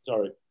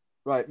 Sorry.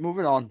 Right,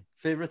 moving on.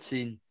 Favorite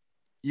scene.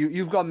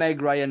 You've got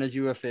Meg Ryan as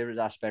your favorite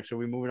aspect, so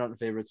we're moving on to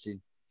favorite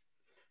scene.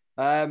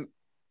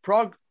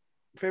 Prague,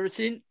 favorite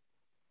scene?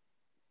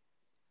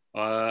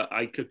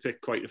 I could pick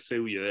quite a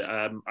few here.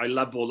 I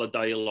love all the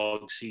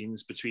dialogue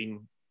scenes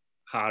between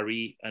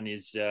Harry and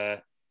his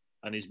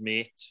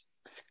mate.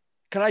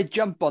 Can I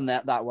jump on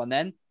that one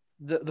then?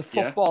 The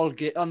football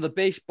game on the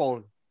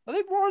baseball. What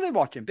are they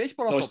watching?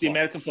 Baseball or football? It's the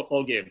American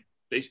football game.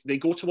 They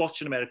go to watch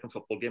an American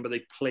football game, but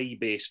they play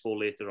baseball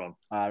later on.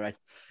 All right.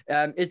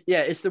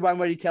 It's the one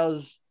where he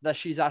tells that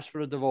she's asked for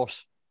a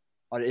divorce,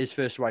 or his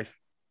first wife.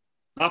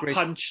 That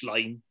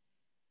punchline,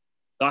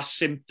 that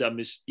symptom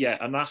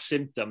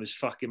is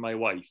fucking my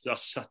wife.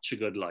 That's such a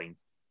good line.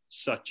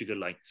 Such a good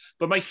line.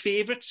 But my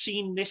favourite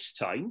scene this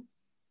time,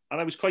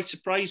 and I was quite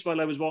surprised while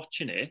I was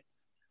watching it,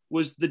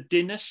 was the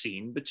dinner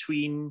scene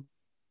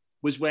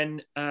was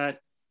when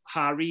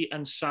Harry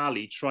and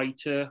Sally try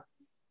to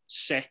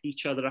set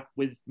each other up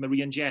with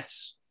Marie and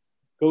Jess.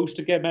 Goes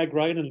to get Meg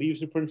Ryan and leaves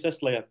with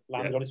Princess Leia.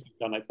 Landing on his feet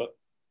that night, but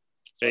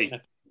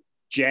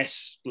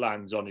Jess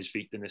lands on his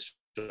feet in this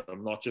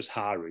film, not just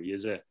Harry,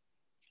 is it?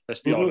 Let's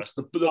be honest.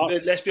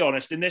 Let's be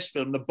honest. In this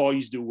film, the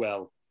boys do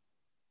well.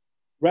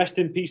 Rest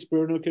in peace,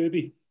 Bruno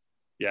Kirby.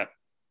 Yeah,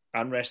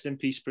 and rest in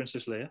peace,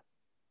 Princess Leia.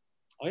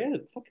 Oh yeah,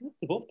 fucking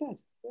they're both dead.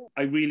 Yeah.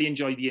 I really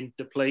enjoy the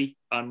interplay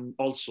and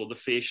also the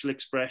facial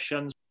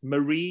expressions.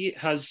 Marie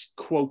has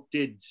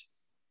quoted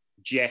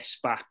Jess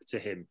back to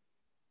him,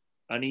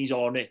 and he's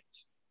on it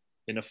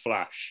in a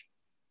flash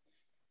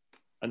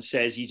and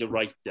says he's a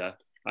writer.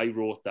 I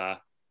wrote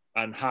that.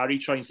 And Harry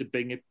tries to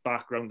bring it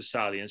back around to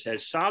Sally and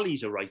says,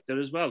 Sally's a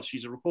writer as well.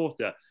 She's a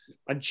reporter.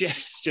 And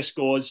Jess just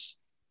goes,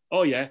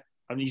 oh yeah.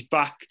 And he's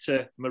back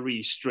to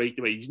Marie straight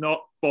away. He's not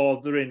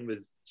bothering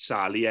with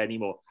Sally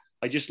anymore.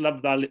 I just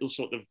love that little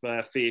sort of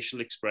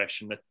facial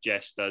expression that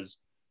Jess does.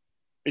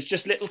 It's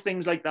just little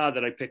things like that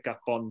I pick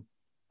up on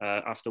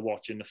after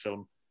watching the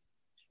film.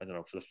 I don't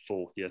know, for the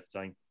 40th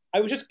time. I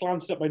was just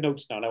glancing at my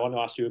notes now, and I want to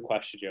ask you a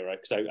question here, right?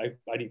 Because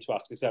I need to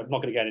ask, because I'm not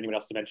going to get anyone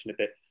else to mention it.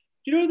 Do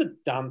you know the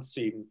dance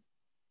scene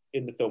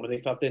in the film? And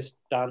they've had this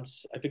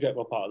dance, I forget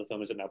what part of the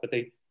film is it now, but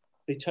they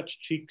touch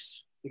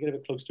cheeks, they get a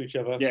bit close to each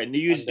other. Yeah,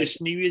 it's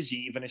New Year's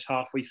Eve, and it's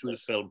halfway through the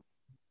film.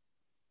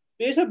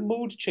 There's a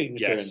mood change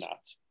during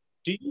that.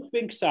 Do you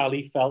think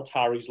Sally felt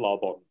Harry's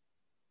lob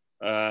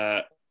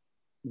on?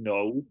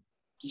 No.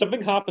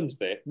 Something happens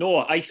there. No,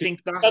 I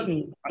think that's...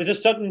 There's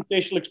a sudden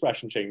facial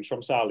expression change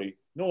from Sally.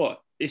 No,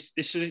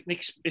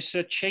 it's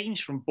a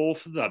change from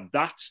both of them.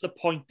 That's the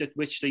point at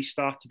which they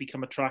start to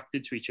become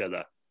attracted to each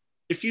other.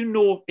 if you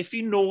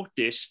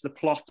notice the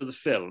plot of the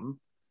film,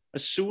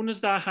 as soon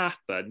as that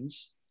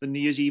happens, the New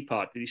Year's Eve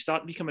party, they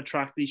start to become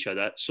attracted to each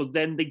other. So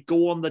then they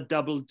go on the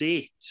double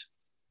date.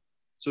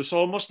 So it's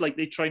almost like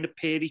they're trying to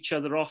pair each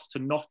other off to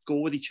not go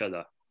with each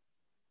other.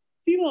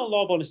 Female and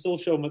lob on is still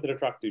showing that they're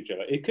attracted to each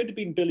other. It could have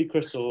been Billy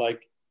Crystal,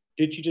 like,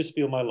 did she just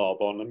feel my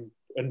lob on?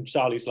 And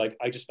Sally's like,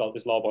 I just felt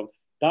this lob on.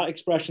 That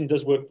expression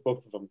does work for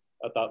both of them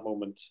at that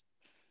moment.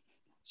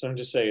 So I'm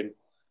just saying,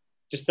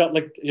 just felt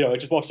like, I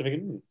just watched them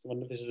thinking, I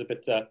wonder if this is a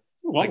bit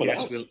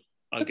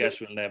I guess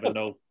we'll never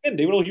know. And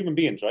they were all human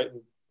beings, right?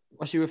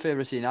 What's your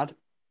favourite scene, Ad?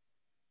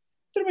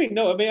 By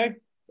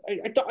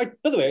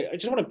the way, I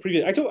just want to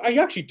preview. I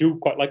actually do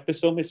quite like this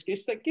film. It's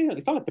like,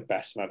 it's not like the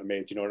best film ever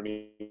made, you know what I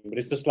mean? But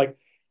it's just like,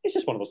 it's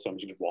just one of those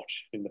films you just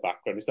watch in the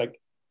background. It's like,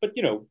 but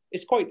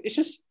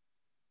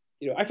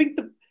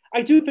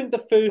I do think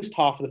the first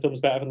half of the film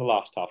is better than the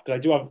last half, because I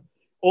do have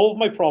all of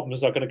my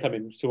problems are going to come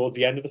in towards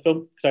the end of the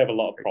film, because I have a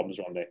lot of problems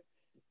around there.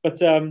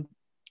 But I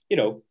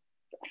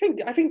think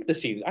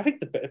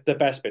the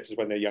best bits is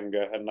when they're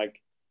younger and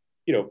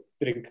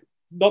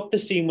not the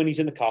scene when he's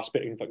in the car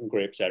spitting fucking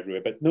grapes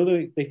everywhere, but no,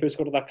 they first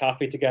go to that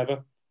cafe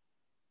together.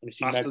 And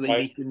after they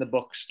meet in the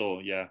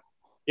bookstore, yeah.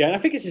 Yeah, and I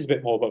think this is a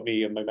bit more about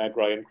me and my Meg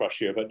Ryan crush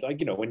here, but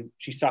when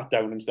she sat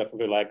down and stuff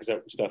with her legs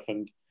out and stuff,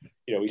 and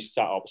he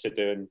sat opposite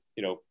her, and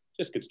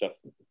just good stuff.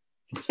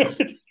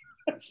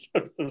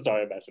 I'm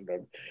sorry, I'm messing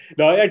around.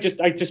 No, I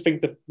just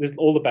think that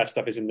all the best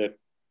stuff is in the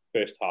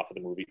first half of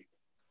the movie.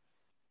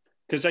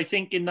 Because I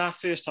think in that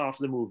first half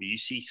of the movie, you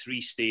see 3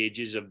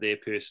 stages of their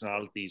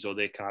personalities or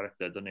their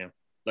character, don't you?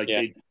 Like,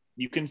 yeah.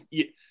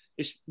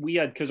 It's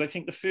weird, because I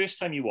think the first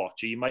time you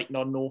watch it, you might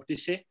not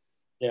notice it.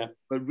 Yeah.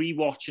 But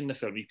rewatching the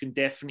film, you can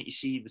definitely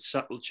see the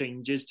subtle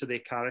changes to their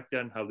character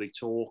and how they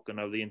talk and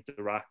how they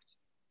interact.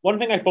 One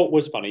thing I thought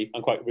was funny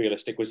and quite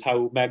realistic was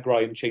how Meg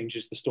Ryan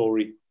changes the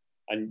story.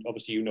 And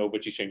obviously,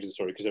 but she changes the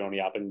story because it only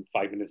happened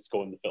 5 minutes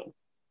ago in the film.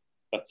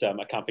 But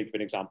I can't think of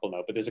an example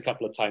now. But there's a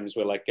couple of times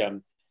where, like,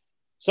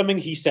 something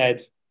he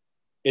said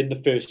in the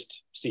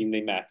first scene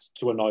they met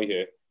to annoy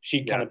her,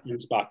 she kind of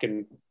moves back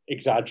and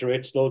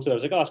exaggerates loads. And I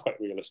was like, oh, that's quite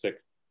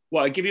realistic.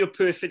 Well, I'll give you a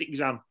perfect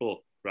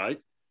example,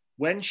 right?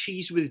 When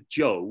she's with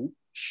Joe,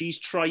 she's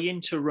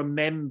trying to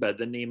remember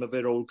the name of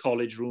her old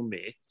college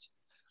roommate.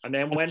 And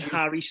then when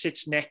Harry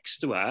sits next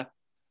to her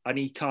and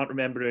he can't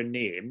remember her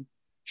name,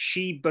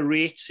 she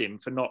berates him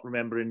for not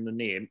remembering the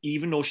name,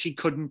 even though she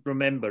couldn't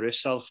remember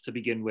herself to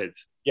begin with.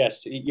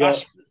 Yes.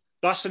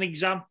 That's an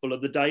example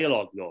of the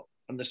dialogue, though,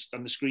 and the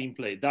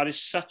screenplay. That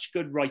is such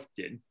good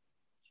writing.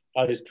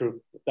 That is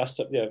true. That's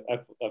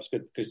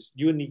good, because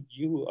you are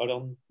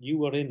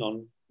in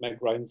on Meg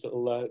Ryan's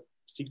little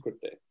secret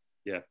there.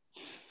 Yeah.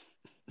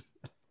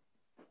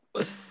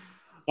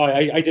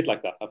 I did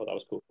like that. I thought that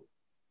was cool.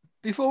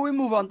 Before we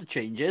move on to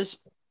changes,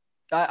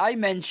 I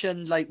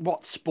mentioned like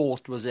what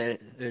sport was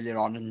it earlier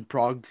on, and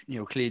Prague,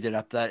 cleared it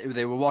up that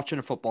they were watching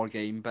a football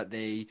game, but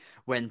they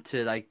went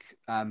to like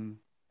some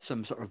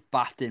sort of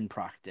batting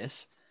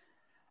practice.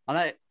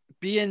 And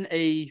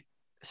being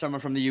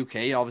someone from the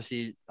UK,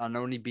 obviously, and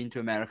only been to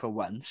America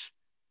once,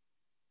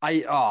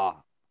 I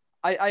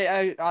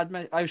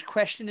was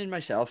questioning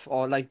myself,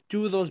 or like,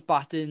 do those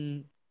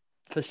batting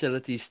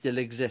facilities still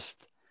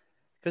exist?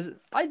 Because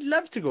I'd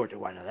love to go to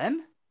one of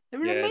them. They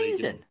were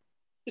amazing.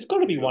 There's got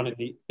to be one in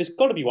the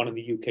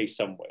UK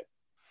somewhere.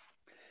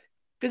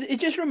 Because it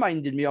just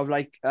reminded me of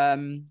like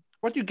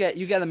what do you get?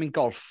 You get them in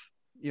golf.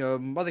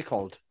 What are they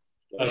called?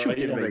 A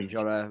shooting range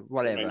or a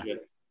whatever. Range,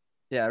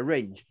 yeah, a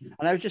range.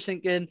 And I was just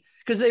thinking,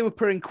 because they were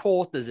putting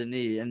quarters in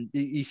there, and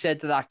he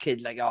said to that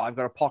kid, like, "Oh, I've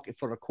got a pocket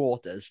full of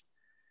quarters."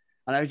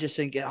 And I was just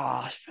thinking,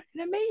 oh, it's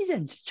fucking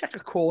amazing. Just chuck a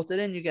quarter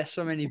in, you get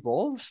so many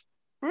balls.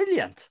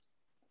 Brilliant.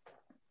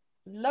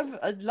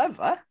 I'd love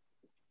that.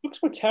 Looks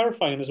quite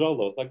terrifying as well,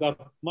 though. Like that.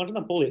 Imagine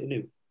that ball hitting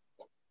you.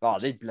 Oh,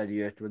 they'd bloody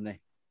hurt, wouldn't they?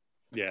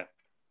 Yeah.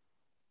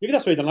 Maybe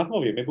that's why they don't have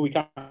movie. Maybe we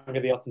can't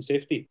get the health and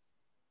safety.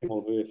 Who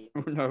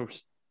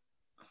knows?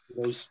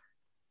 Who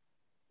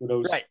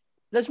knows? Right.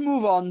 Let's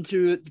move on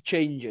to the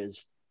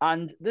changes.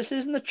 And this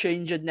isn't a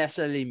change I'd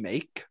necessarily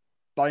make,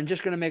 but I'm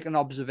just going to make an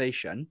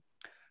observation.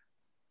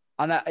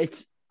 And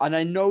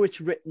I know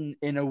it's written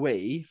in a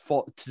way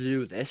to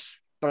do this,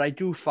 but I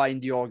do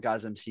find the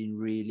orgasm scene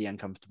really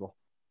uncomfortable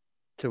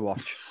to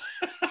watch.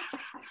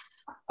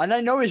 And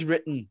I know it's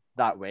written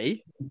that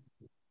way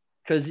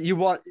because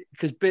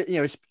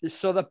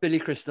so that Billy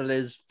Crystal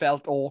is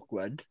felt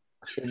awkward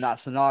in that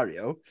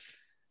scenario.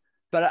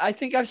 But I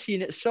think I've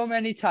seen it so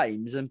many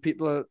times and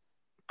people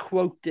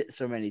quote it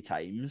so many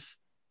times.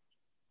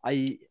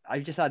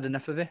 I've just had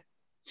enough of it.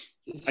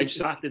 I've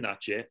sat in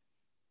that chair.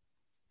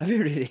 Have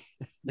you really?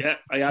 Yeah,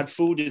 I had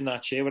food in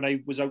that chair when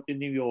I was out in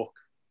New York.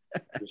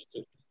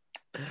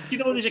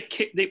 There's a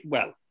kid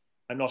well,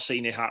 I'm not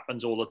saying it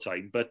happens all the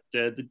time, but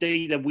the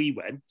day that we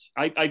went,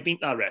 I've been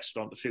to that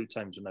restaurant a few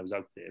times when I was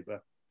out there,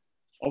 but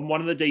on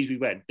one of the days we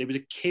went, there was a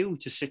queue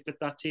to sit at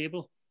that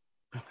table.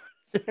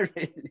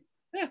 Really?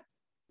 Yeah.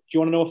 Do you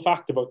want to know a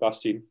fact about that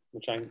scene,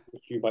 which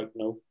you might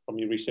know from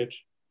your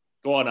research?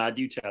 Go on, Ad,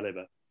 you tell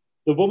him.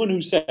 the woman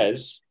who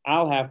says,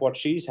 "I'll have what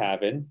she's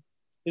having,"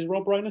 is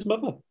Rob Reiner's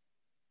mother.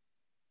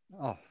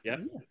 Oh, Yeah.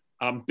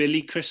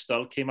 Billy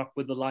Crystal came up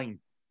with the line.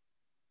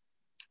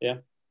 Yeah.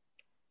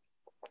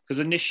 Because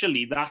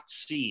initially that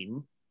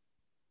scene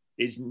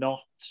is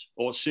not,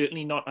 or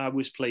certainly not how it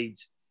was played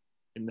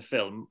in the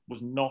film,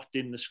 was not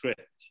in the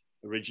script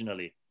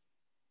originally.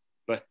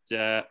 But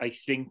I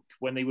think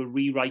when they were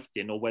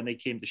rewriting or when they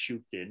came to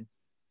shooting,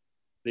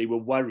 they were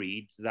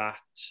worried that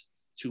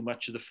too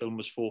much of the film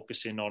was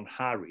focusing on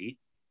Harry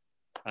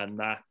and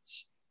that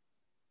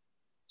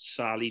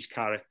Sally's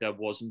character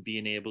wasn't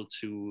being able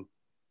to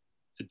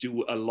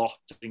do a lot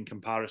in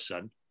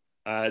comparison.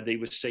 They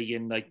were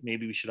saying like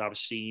maybe we should have a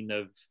scene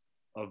of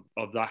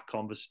that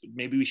conversation.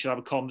 Maybe we should have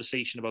a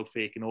conversation about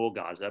faking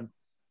orgasm.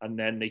 And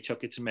then they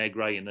took it to Meg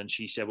Ryan and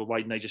she said, well, why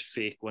didn't I just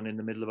fake one in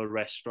the middle of a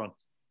restaurant?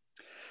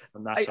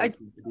 And that's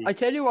I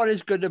tell you what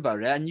is good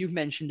about it, and you've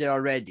mentioned it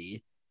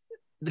already.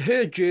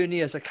 Her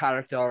journey as a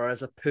character or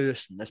as a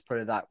person, let's put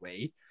it that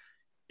way,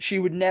 she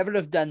would never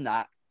have done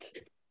that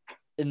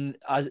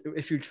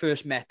if you'd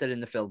first met her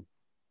in the film.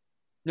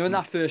 No, in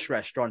that first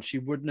restaurant, she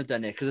wouldn't have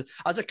done it because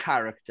as a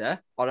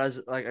character, or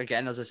as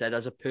I said,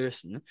 as a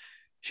person,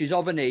 she's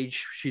of an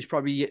age. She's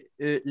probably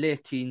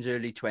late teens,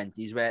 early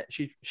 20s, where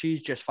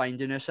she's just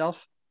finding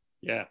herself.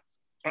 Yeah,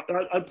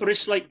 I'll put it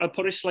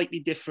slightly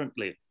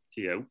differently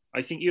to you.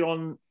 I think you're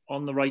on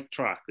the right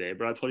track there,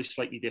 but I'll put it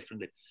slightly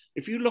differently.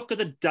 If you look at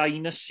the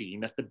diner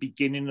scene at the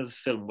beginning of the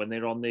film when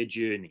they're on their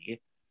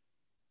journey,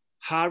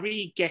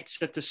 Harry gets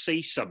her to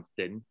say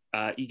something.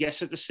 He gets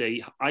her to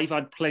say, "I've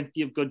had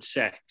plenty of good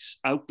sex,"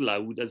 out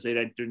loud as they're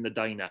entering the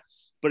diner.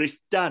 But it's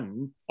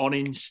done on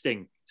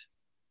instinct.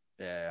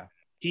 Yeah.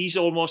 He's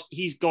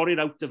got it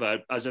out of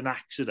her as an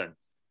accident.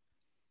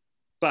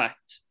 But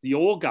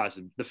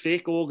the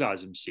fake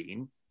orgasm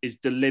scene is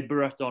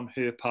deliberate on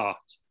her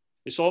part.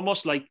 It's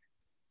almost like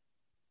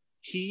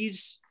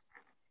he's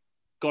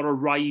got a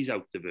rise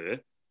out of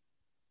her,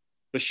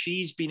 but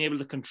she's been able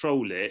to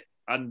control it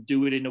and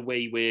do it in a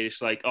way where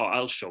it's like, oh,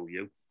 I'll show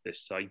you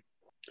this time.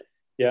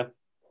 Yeah.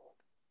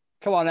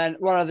 Come on then.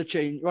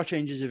 What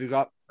changes have you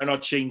got? I'm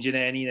not changing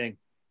anything.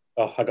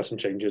 Oh, I got some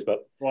changes,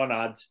 but one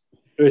ad.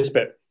 First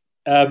bit.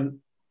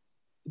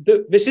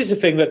 This is a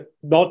thing that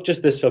not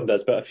just this film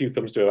does, but a few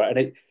films do, right?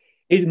 And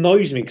it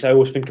annoys me because I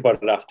always think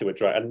about it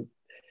afterwards, right? And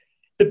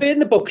the bit in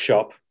the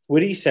bookshop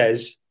where he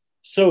says,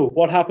 "So,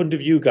 what happened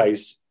with you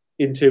guys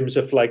in terms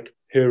of like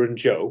her and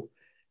Joe?"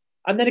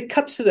 And then it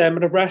cuts to them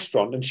at a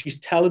restaurant and she's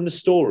telling the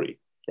story,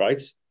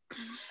 right?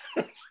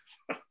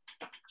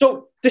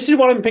 So this is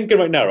what I'm thinking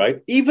right now,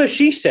 right? Either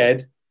she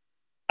said,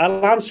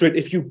 "I'll answer it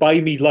if you buy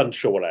me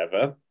lunch," or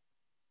whatever,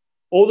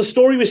 or the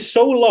story was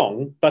so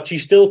long that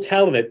she's still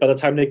telling it by the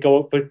time they go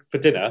out for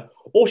dinner,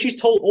 or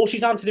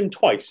she's answered him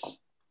twice.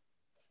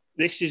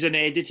 This is an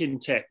editing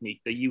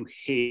technique that you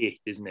hate,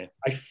 isn't it?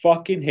 I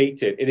fucking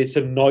hate it. It's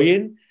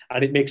annoying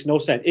and it makes no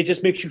sense. It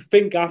just makes you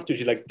think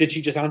afterwards. You're like, did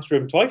she just answer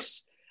him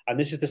twice? And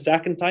this is the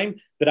second time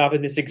that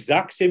having this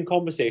exact same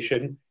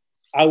conversation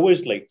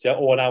hours later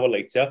or an hour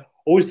later,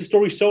 or is the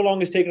story so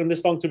long, it's taken them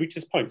this long to reach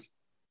this point?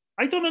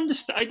 I don't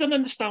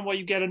understand why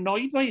you get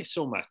annoyed by it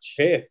so much.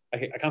 Hey,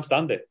 I can't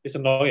stand it. It's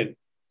annoying.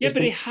 Yeah,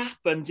 but it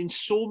happens in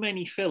so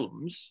many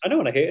films. I know,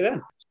 and I hate it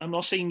then. I'm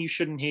not saying you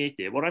shouldn't hate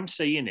it. What I'm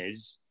saying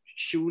is,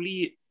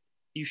 surely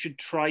you should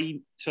try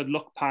to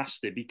look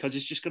past it because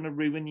it's just going to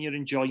ruin your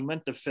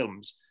enjoyment of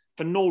films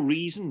for no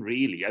reason,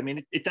 really. I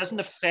mean, it doesn't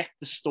affect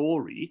the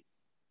story.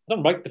 I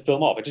don't write the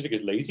film off. I just think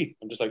it's lazy.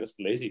 I'm just like, that's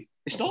lazy.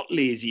 It's not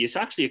lazy. It's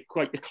actually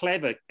quite a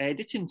clever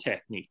editing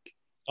technique.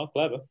 It's not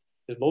clever.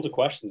 There's loads of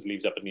questions it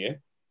leaves up in the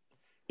air.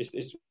 It's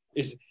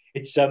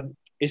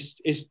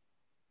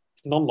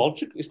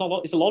non-logical.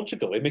 It's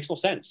illogical. It makes no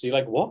sense. So you're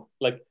like, what?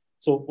 Like,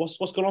 so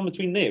what's going on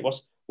between there?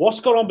 What's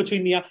going on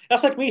between the?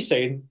 That's like me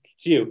saying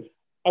to you,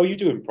 "How are you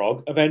doing,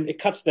 Prog?" And then it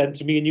cuts then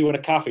to me and you in a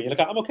cafe. You're like,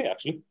 "I'm okay,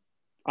 actually."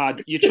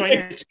 You're trying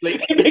to explain.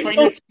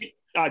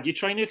 You're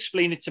trying to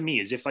explain it to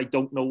me as if I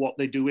don't know what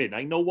they're doing.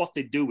 I know what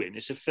they're doing.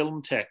 It's a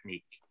film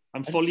technique.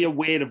 I'm fully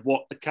aware of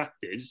what the cut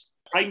is.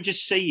 I'm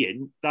just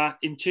saying that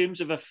in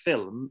terms of a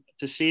film,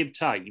 to save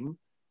time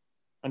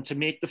and to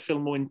make the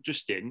film more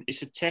interesting,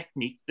 it's a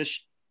technique that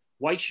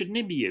why shouldn't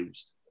it be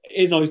used?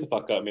 It annoys the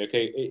fuck out of me,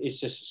 okay? It's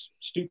just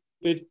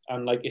stupid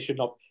and like it should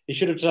not. They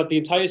should have just had the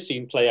entire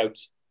scene play out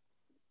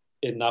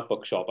in that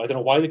bookshop. I don't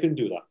know why they couldn't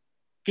do that.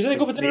 Because then they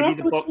go for dinner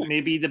afterwards.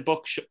 Maybe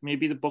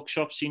the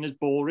bookshop scene is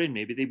boring.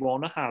 Maybe they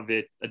want to have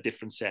it a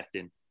different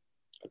setting.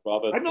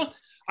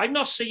 I'm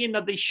not saying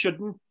that they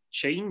shouldn't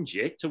change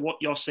it to what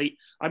you're saying.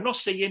 I'm not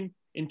saying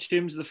in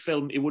terms of the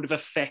film it would have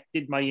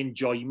affected my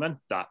enjoyment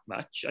that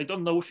much. I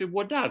don't know if it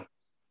would have.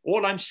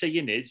 All I'm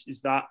saying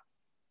is that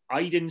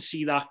I didn't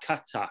see that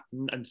cut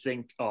happen and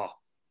think, oh,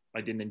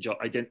 I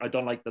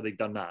don't like that they've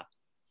done that.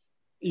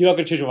 You're not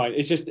going to change my mind.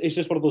 It's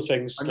just one of those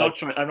things. I'm not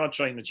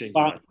trying to change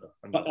my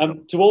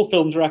mind. To all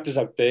film directors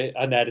out there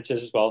and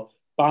editors as well,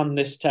 ban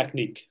this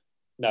technique.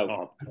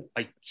 No.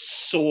 I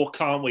so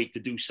can't wait to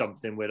do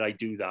something where I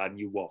do that and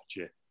you watch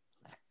it.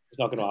 It's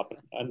not going to happen,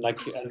 and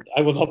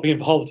I will not be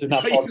involved in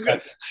that Are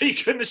podcast.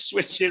 you going to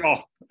switch it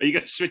off? Are you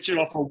going to switch it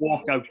off and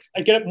walk out?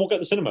 I get up and walk out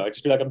the cinema. I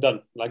just be like, I'm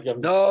done. Like,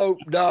 No.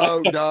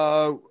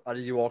 And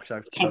he walks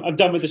out. I'm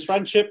done with this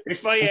friendship.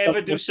 If I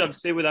ever do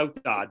something without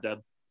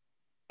Adam,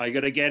 I'm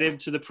going to get him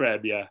to the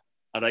premiere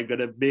and I'm going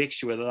to make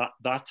sure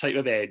that type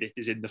of edit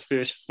is in the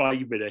first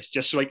 5 minutes,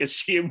 just so I can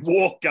see him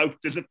walk out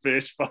in the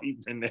first 5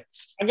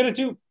 minutes. I'm going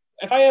to do,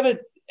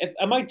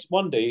 I might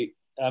one day,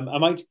 I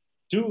might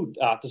do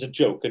that as a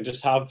joke and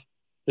just have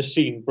the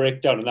scene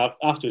break down and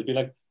afterwards be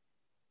like,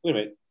 wait a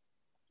minute,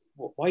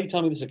 why are you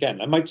telling me this again?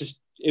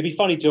 It'd be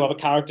funny to have a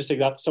character say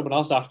that to someone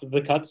else after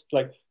the cut.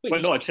 Like, wait,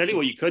 well, no, I tell you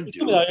what you could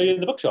do. In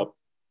the bookshop.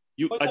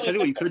 I tell you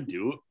what you could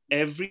do.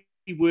 Every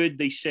word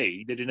they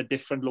say, they're in a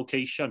different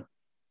location.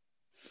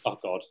 Oh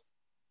God!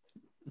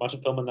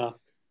 Imagine filming that.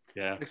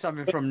 Yeah, like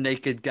something from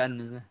Naked Gun,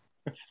 isn't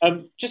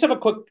it? Just have a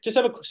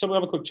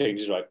quick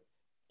changes, right?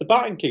 The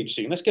batting cage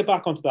scene. Let's get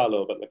back onto that a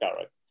little bit, like that,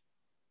 right?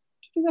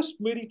 Do you think that's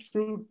really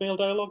true male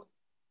dialogue?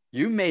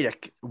 You made a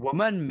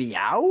woman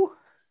meow?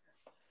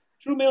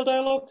 True male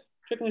dialogue? Do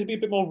you reckon it'd be a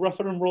bit more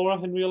rougher and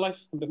rawer in real life?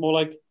 A bit more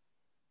like,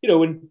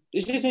 when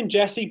is his name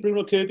Jesse,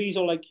 Bruno Kirby's,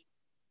 or like,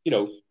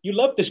 you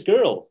love this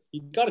girl.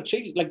 You gotta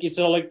change. Like, it's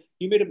all like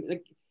you made him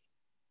like.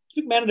 I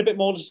think men are a bit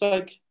more just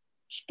like,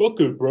 just fuck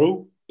her,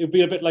 bro. It'd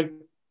be a bit like.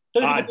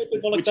 Don't you think it'd be a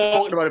bit more like we're that?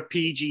 talking about a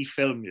PG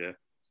film, yeah.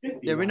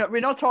 Yeah,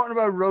 we're not talking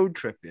about Road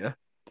Trip, yeah.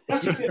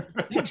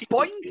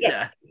 Pointer.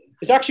 Yeah.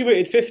 It's actually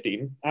rated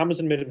 15.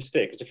 Amazon made a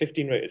mistake. It's a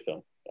 15 rated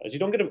film. As you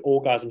don't get an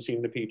orgasm scene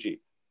in the PG,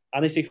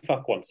 and they say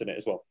fuck once in it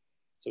as well.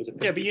 So it's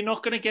yeah, but you're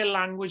not going to get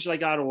language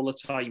like that all the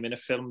time in a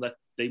film that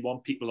they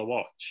want people to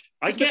watch.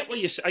 I get what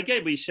you're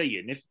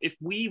saying. If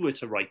we were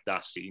to write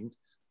that scene,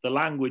 the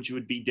language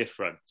would be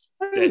different.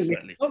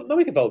 Definitely. No,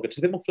 we can vulgar. It's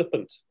a bit more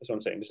flippant. That's what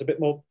I'm saying. There's a bit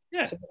more,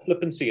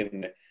 flippancy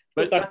in it.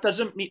 But that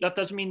doesn't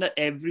mean that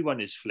everyone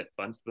is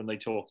flippant when they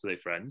talk to their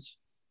friends.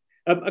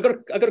 I got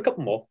a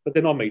couple more, but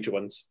they're not major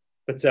ones.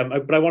 But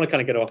I want to kind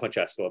of get it off my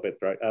chest a little bit,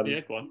 right?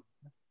 Go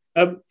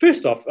on.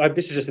 First off,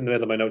 this is just in the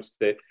middle of my notes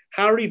today.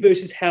 Harry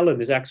versus Helen,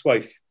 his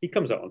ex-wife. He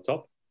comes out on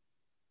top.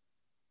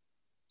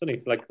 Doesn't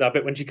he? Like that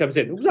bit when she comes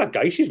in. Who's that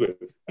guy she's with?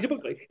 He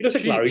looks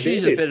like Larry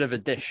She's David. a bit of a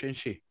dish, isn't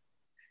she?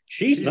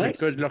 She's nice.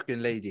 A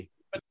good-looking lady.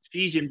 But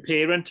she's in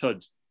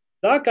Parenthood.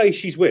 That guy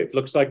she's with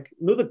looks like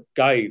the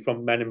guy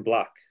from Men in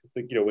Black.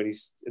 When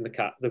he's in the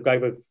guy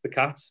with the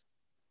cat.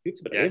 He looks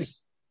a bit like him.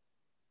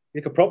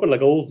 Like a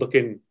proper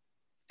old-looking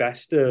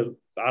Fester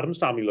Adams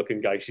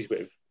family-looking guy she's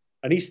with.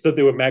 And he's stood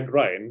there with Meg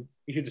Ryan.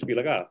 You should just be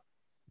like,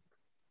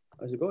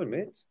 how's it going,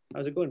 mate?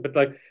 How's it going? But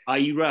like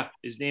Ira.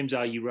 His name's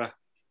Ira.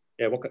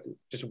 Yeah,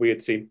 just a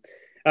weird scene.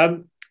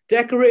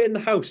 Decorating the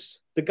house.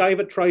 The guy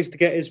that tries to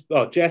get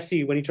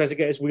Jesse, when he tries to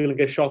get his wheel and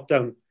gets shot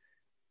down.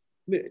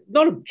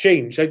 Not a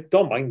change. I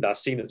don't mind that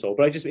scene at all,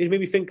 but it made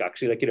me think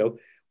actually,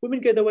 women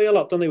get their way a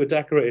lot, don't they, with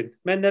decorating?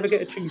 Men never get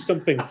to choose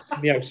something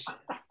in the house.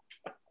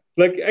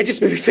 I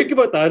just made me think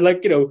about that.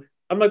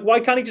 I'm like, why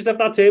can't he just have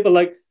that table?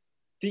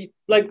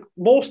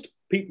 Most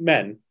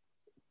men,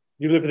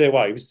 you live with their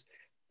wives,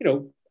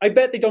 I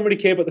bet they don't really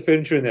care about the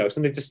furniture in the house,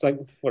 and they just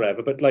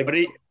whatever. But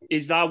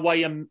is that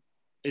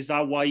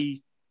why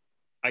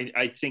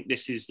I think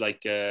this is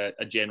like a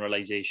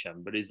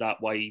generalization, but is that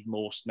why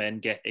most men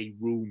get a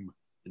room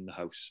in the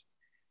house?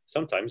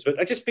 Sometimes, but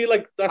I just feel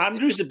like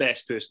Andrew's the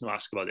best person to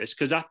ask about this,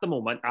 because at the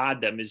moment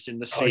Adam is in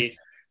the safe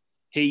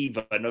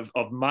haven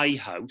of my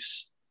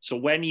house. So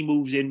when he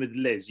moves in with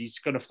Liz, he's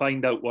going to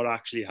find out what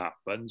actually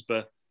happens.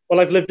 But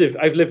I've lived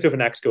with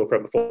an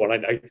ex-girlfriend before,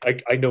 and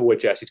I know where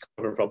Jesse's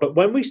coming from. But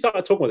when we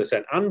started talking about this,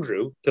 then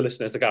Andrew, to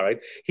listeners, the guy, right,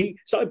 he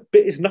sort of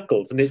bit his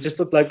knuckles, and it just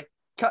looked like.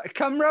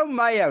 Come round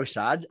my house,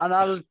 Ad, and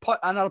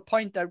I'll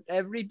point out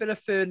every bit of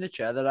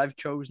furniture that I've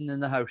chosen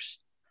in the house,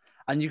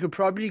 and you could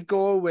probably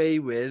go away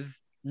with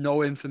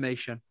no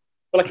information.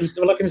 Well, I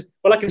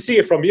can see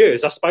it from you.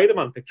 Is that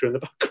Spider-Man picture in the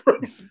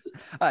background?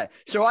 All right,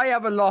 so I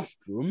have a loft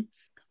room,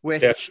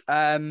 which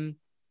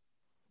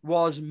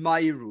was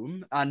my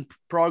room, and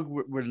Prog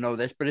will know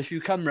this, but if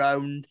you come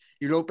round,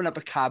 you'll open up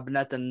a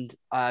cabinet, and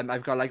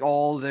I've got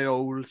all the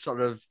old sort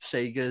of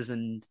Segas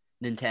and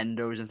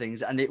Nintendos and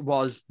things, and it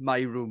was my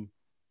room.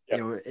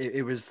 Yep.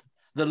 It was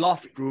the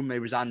loft room, it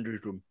was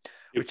Andrew's room,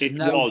 which has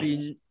now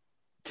been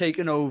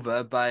taken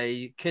over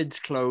by kids'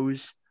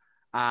 clothes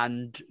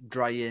and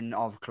drying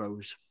of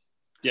clothes.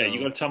 Yeah, you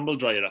got a tumble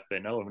dryer up there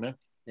now, haven't you?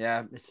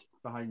 Yeah, it's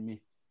behind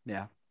me.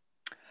 Yeah.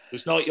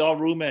 It's not your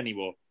room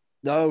anymore.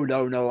 No.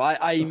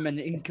 I'm an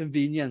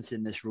inconvenience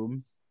in this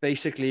room.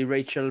 Basically,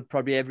 Rachel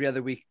probably every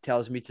other week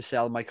tells me to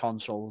sell my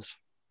consoles.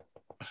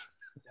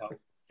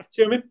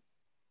 See what I mean?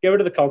 Get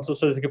rid of the console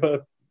so they can put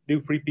a new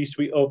 3-piece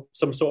suite or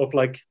some sort of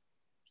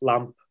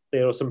lamp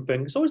there or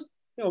something. It's always,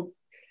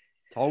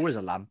 It's always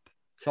a lamp.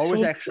 It's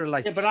always extra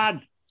light. Yeah,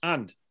 but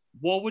and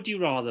what would you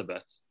rather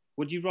bet?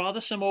 Would you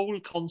rather some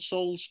old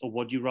consoles, or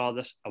would you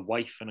rather a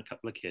wife and a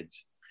couple of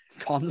kids?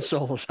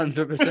 Consoles,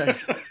 100%.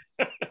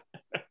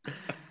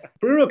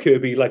 Bruno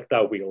Kirby liked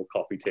that wheel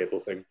coffee table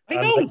thing. I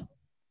know.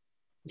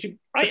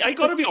 I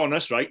got to be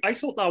honest, right? I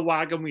thought that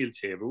wagon wheel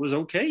table was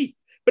okay.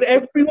 But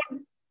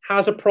everyone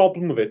has a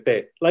problem with it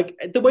there. Like,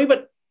 the way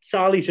that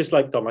Sally's just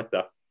like, don't like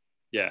that.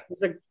 Yeah.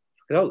 It's like,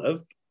 hell,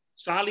 love.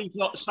 Sally's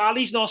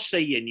not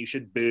saying you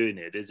should burn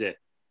it, is it?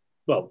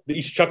 Well,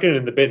 he's chucking it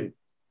in the bin.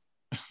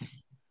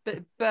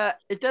 But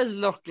it does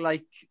look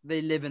like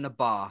they live in a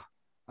bar.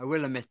 I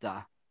will admit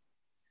that.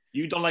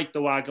 You don't like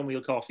the wagon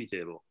wheel coffee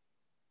table?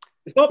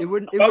 It's not. It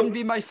wouldn't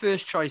be my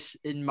first choice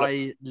in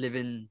my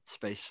living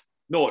space.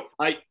 No,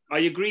 I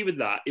agree with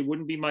that. It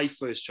wouldn't be my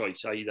first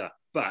choice either.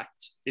 But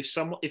if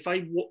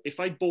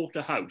I bought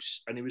a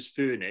house and it was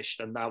furnished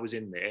and that was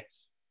in there,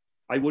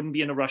 I wouldn't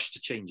be in a rush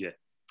to change it.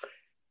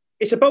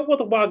 It's about what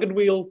the wagon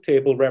wheel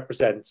table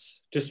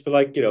represents. Just for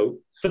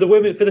for the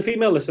women, for the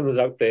female listeners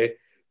out there,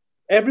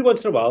 every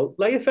once in a while,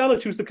 let your fella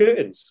choose the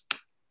curtains.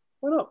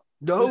 Why not?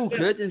 No,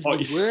 curtains are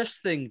the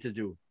worst thing to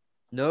do.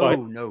 No.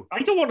 I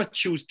don't want to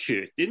choose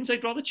curtains.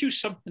 I'd rather choose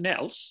something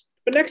else.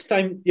 But next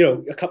time,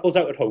 a couple's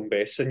out at home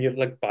base and you're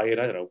like buying,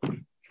 I don't know,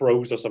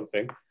 froze or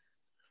something.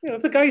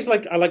 If the guy's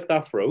like, I like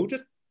that fro,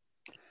 just.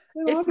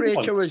 If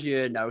Rachel was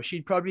here now,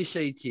 she'd probably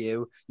say to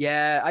you,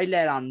 yeah, I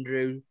let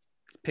Andrew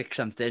pick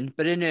something,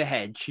 but in her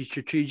head, she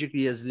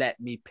strategically has let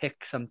me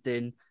pick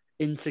something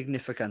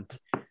insignificant.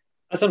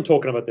 As I'm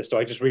talking about this, though,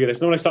 I just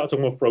realised, when I started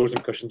talking about frozen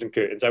cushions and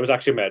curtains, I was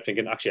actually mad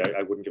thinking, I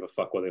wouldn't give a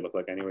fuck what they look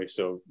like anyway.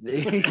 So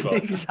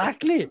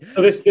exactly.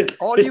 So this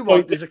all you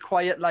want is a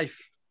quiet life.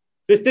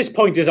 This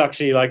point is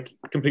actually like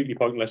completely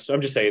pointless.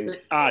 I'm just saying.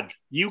 Ad,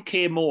 you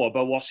care more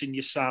about what's in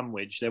your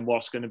sandwich than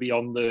what's going to be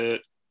on the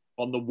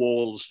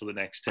walls for the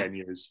next 10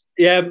 years.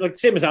 Yeah, like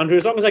same as Andrew.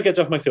 As long as I get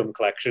to have my film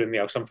collection in the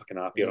house, I'm fucking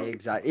happy. Yeah,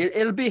 exactly.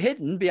 It'll be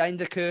hidden behind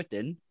the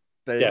curtain.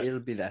 But it'll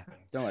be there.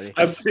 Don't worry.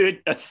 A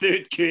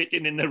third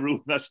curtain in the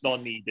room that's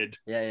not needed.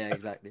 Yeah,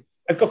 exactly.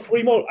 I've got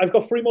three more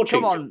changes.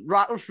 Come on,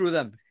 rattle through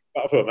them.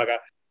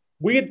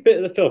 Weird bit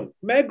of the film.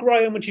 Meg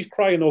Ryan, when she's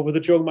crying over the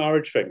Joe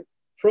marriage thing,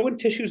 throwing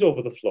tissues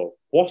over the floor.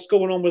 What's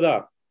going on with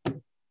that?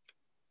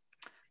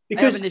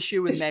 Because I have an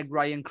issue with Meg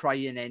Ryan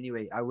crying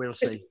anyway, I will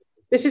say.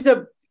 This is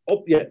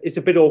it's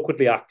a bit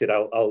awkwardly acted,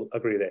 I'll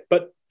agree there.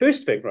 But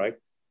first thing, right?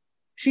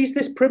 She's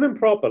this prim and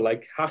proper,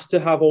 like, has to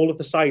have all of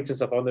the sides and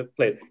stuff on the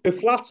plate. Her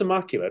flat's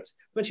immaculate,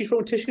 but she's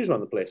throwing tissues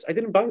around the place. I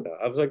didn't buy that.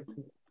 I was like...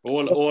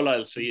 All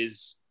I'll say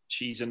is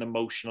she's an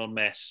emotional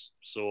mess,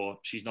 so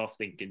she's not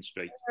thinking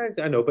straight.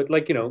 I know, but,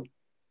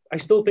 I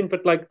still think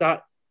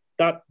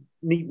that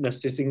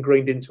neatness is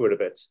ingrained into it a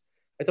bit.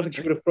 I don't think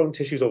she would have thrown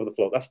tissues over the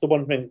floor. That's the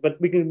one thing,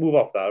 but we can move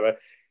off that, right?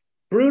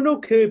 Bruno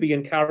Kirby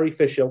and Carrie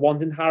Fisher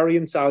wanting Harry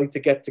and Sally to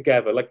get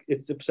together, like,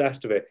 it's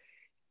obsessed with it.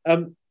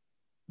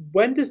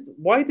 Why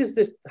does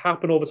this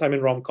happen all the time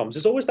in rom-coms?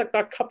 It's always like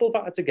that couple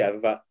that are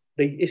together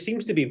it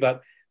seems to be that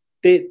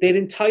their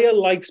entire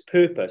life's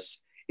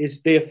purpose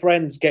is their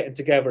friends getting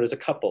together as a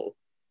couple.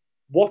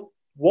 What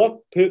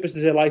purpose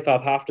does their life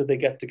have after they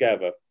get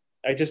together?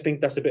 I just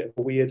think that's a bit of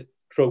a weird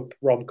trope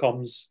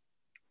rom-coms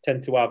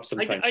tend to have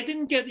sometimes. I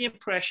didn't get the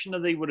impression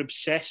that they were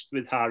obsessed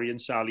with Harry and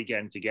Sally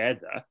getting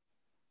together.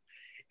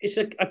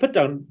 I put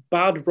down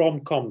bad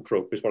rom-com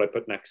trope is what I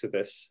put next to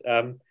this.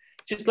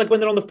 Just like when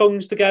they're on the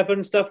phones together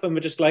and stuff, and we're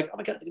just like, oh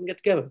my God, they didn't get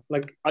together.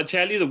 Like, I'll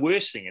tell you the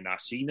worst thing in that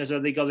scene is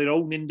that they got their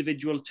own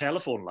individual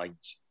telephone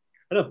lines.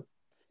 I know.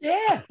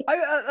 Yeah,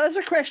 that's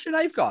a question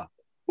I've got.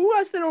 Who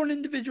has their own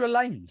individual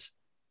lines?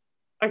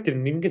 I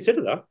didn't even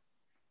consider that.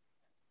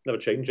 Never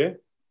changed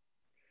it.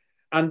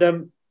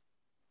 And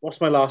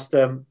what's my last?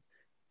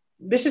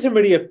 This isn't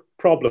really a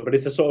problem, but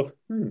it's a sort of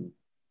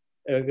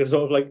I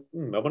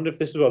wonder if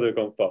this is what they're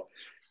going for.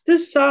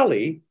 Does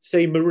Sally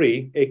say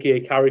Marie,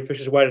 aka Carrie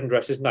Fisher's wedding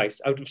dress, is nice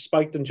out of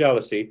spite and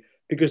jealousy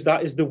because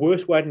that is the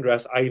worst wedding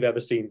dress I've ever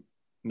seen?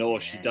 No,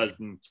 she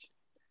doesn't.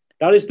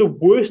 That is the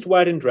worst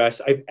wedding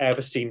dress I've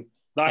ever seen.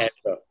 That's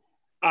ever.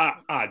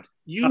 Ad.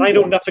 I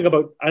know nothing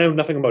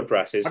about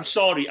dresses. I'm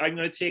sorry, I'm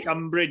going to take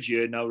umbrage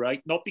here now,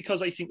 right? Not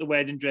because I think the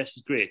wedding dress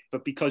is great,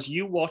 but because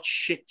you watch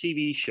shit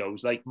TV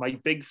shows like My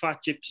Big Fat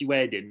Gypsy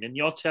Wedding, and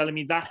you're telling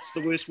me that's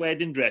the worst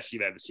wedding dress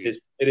you've ever seen.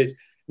 It is.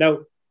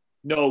 Now,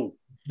 no.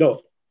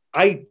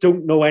 I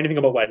don't know anything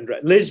about wedding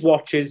dress. Liz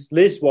watches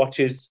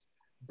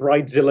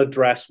Bridezilla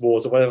Dress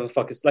Wars or whatever the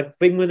fuck it's like.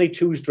 Thing when they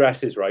choose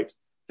dresses, right?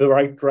 The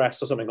right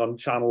dress or something on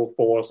Channel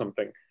 4 or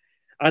something.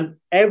 And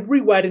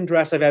every wedding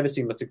dress I've ever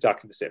seen looks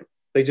exactly the same.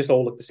 They just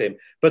all look the same.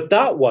 But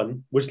that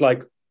one was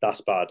like,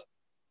 that's bad.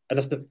 And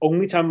that's the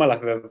only time in my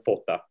life I've ever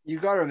thought that. You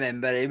got to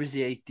remember, it was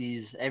the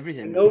 80s.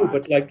 Everything.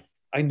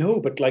 I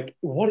know, but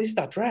what is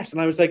that dress?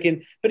 And I was like,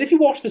 but if you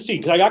watch the scene,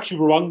 because I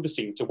actually rewound the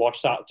scene to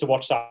watch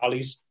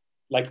Sally's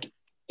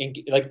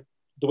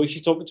the way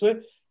she's talking to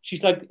her,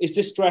 she's like, is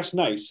this dress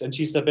nice? And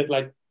she's a bit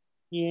like,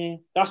 yeah.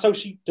 That's how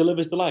she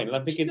delivers the line. And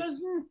I'm thinking,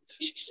 is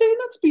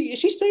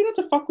she saying that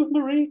to fuck with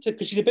Marie?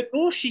 Because she's a bit...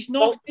 No, she's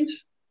not.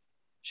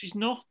 She's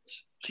not.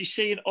 She's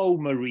saying, oh,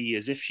 Marie,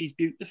 as if she's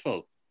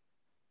beautiful.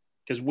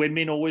 Because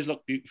women always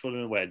look beautiful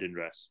in a wedding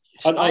dress.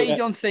 I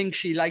don't think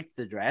she liked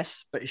the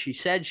dress, but she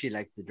said she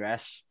liked the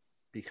dress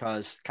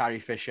because Carrie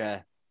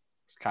Fisher's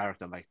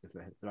character liked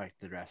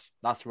the dress.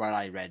 That's what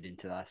I read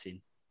into that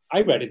scene.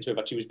 I read into it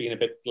that she was being a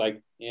bit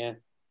like, yeah,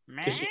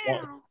 because she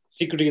wanted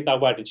secretly at that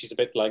wedding, she's a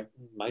bit like,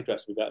 my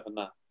dress would be better than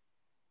that.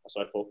 That's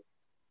what I thought,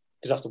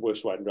 because that's the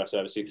worst wedding dress I've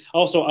ever seen.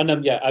 Also, and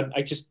then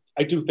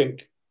I do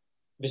think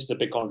this is a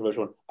big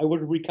controversial one. I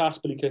would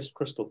recast Billy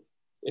Crystal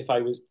if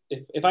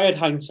I had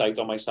hindsight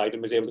on my side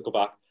and was able to go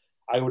back.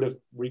 I would have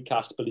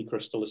recast Billy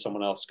Crystal as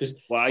someone else because.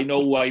 Well, I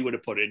know who I would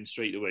have put in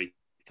straight away.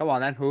 Come on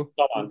then, who?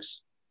 Tom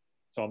Hanks.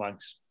 Tom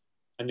Hanks.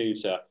 I knew,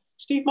 sir.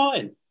 Steve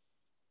Martin.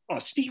 Oh,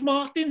 Steve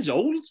Martin's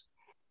old.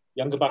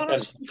 Younger back then.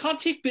 You can't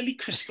take Billy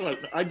Crystal out.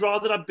 I'd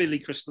rather have Billy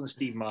Crystal than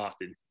Steve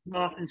Martin.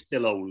 Martin's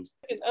still old.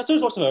 As I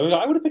was watching it,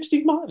 I would have picked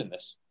Steve Martin in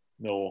this.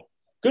 No.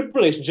 Good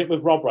relationship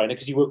with Rob Reiner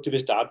because he worked with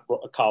his dad,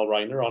 Carl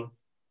Reiner, on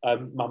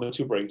Mama and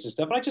Two Brains and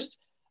stuff.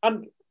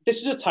 And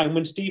this is a time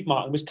when Steve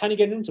Martin was kind of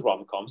getting into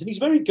rom-coms, and he's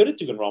very good at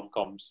doing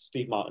rom-coms,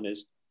 Steve Martin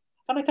is.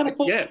 And I kind of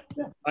thought... Yeah.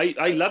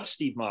 I love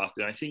Steve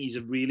Martin. I think he's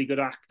a really good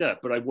actor,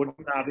 but I wouldn't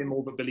have him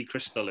over Billy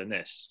Crystal in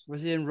this.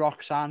 Was he in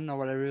Roxanne or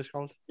whatever it was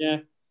called? Yeah.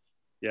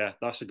 Yeah,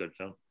 that's a good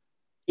film.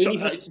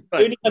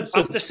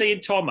 After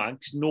saying Tom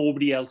Hanks,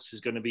 nobody else is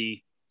going to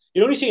be...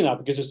 You're only saying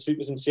that because it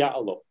was in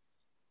Seattle, though.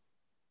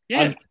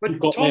 Yeah, but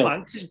Tom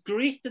Hanks is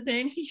great at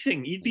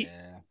anything. He'd be...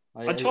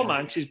 Yeah. Tom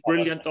Hanks is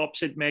brilliant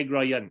opposite Meg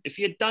Ryan. If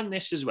he had done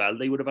this as well,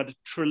 they would have had a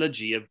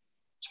trilogy of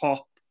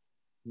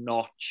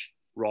top-notch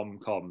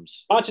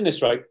rom-coms. Imagine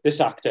this, right?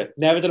 This actor,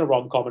 never done a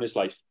rom-com in his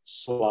life.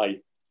 Sly.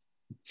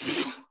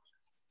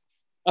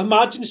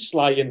 Imagine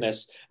Sly in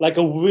this. Like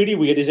a really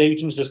weird, his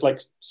agent's just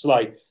like,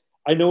 Sly,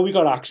 I know we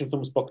got action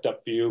films booked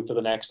up for you for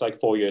the next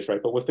 4 years,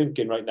 right? But we're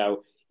thinking right now,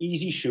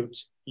 easy shoot,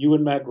 you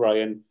and Meg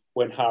Ryan,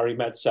 When Harry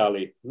Met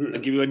Sally. I'll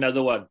give you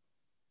another one.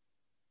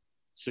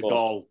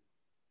 Seagal.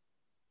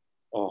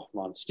 Oh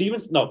man. Steven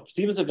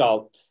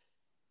Seagal.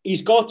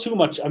 He's got too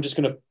much. I'm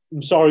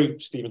sorry,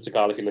 Steven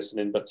Seagal, if you're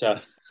listening, but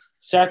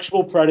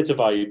sexual predator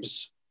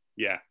vibes.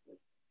 Yeah.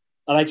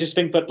 And I just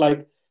think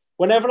that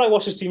whenever I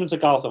watch a Steven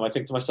Seagal film, I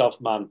think to myself,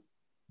 man,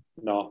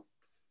 no.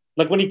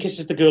 Like when he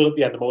kisses the girl at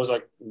the end, I'm always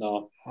like,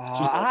 no.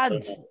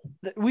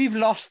 We've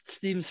lost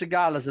Steven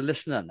Seagal as a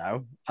listener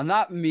now, and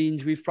that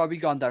means we've probably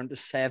gone down to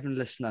 7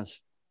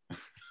 listeners.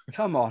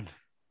 Come on.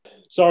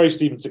 Sorry,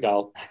 Steven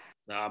Seagal.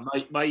 Nah,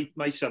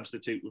 my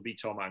substitute would be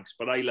Tom Hanks,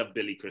 but I love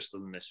Billy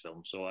Crystal in this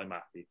film, so I'm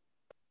happy.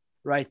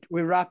 Right,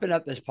 we're wrapping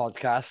up this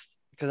podcast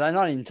because I'm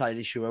not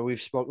entirely sure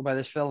we've spoken about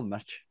this film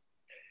much.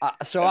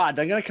 So, Ad,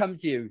 I'm going to come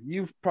to you.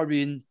 You've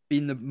probably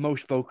been the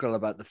most vocal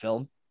about the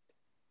film.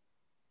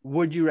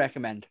 Would you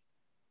recommend?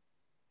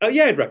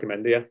 Yeah, I'd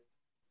recommend it, yeah.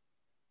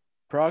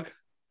 Prog?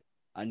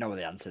 I know what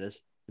the answer is.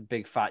 A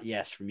big fat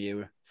yes from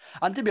you.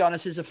 And to be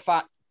honest, it's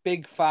a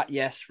big fat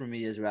yes from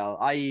me as well.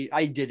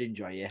 I did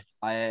enjoy it.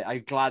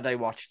 I'm glad I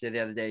watched it the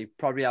other day.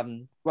 Probably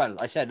haven't, well,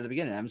 I said at the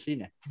beginning, I haven't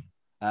seen it.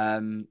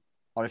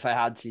 Or if I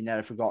had seen it,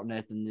 I'd forgotten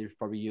it, and it was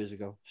probably years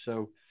ago.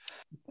 So,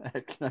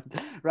 excellent.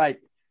 Right.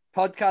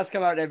 Podcasts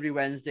come out every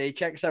Wednesday.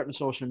 Check us out on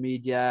social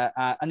media.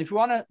 And if you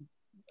want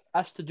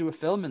us to do a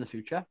film in the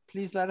future,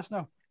 please let us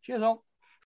know. Cheers all.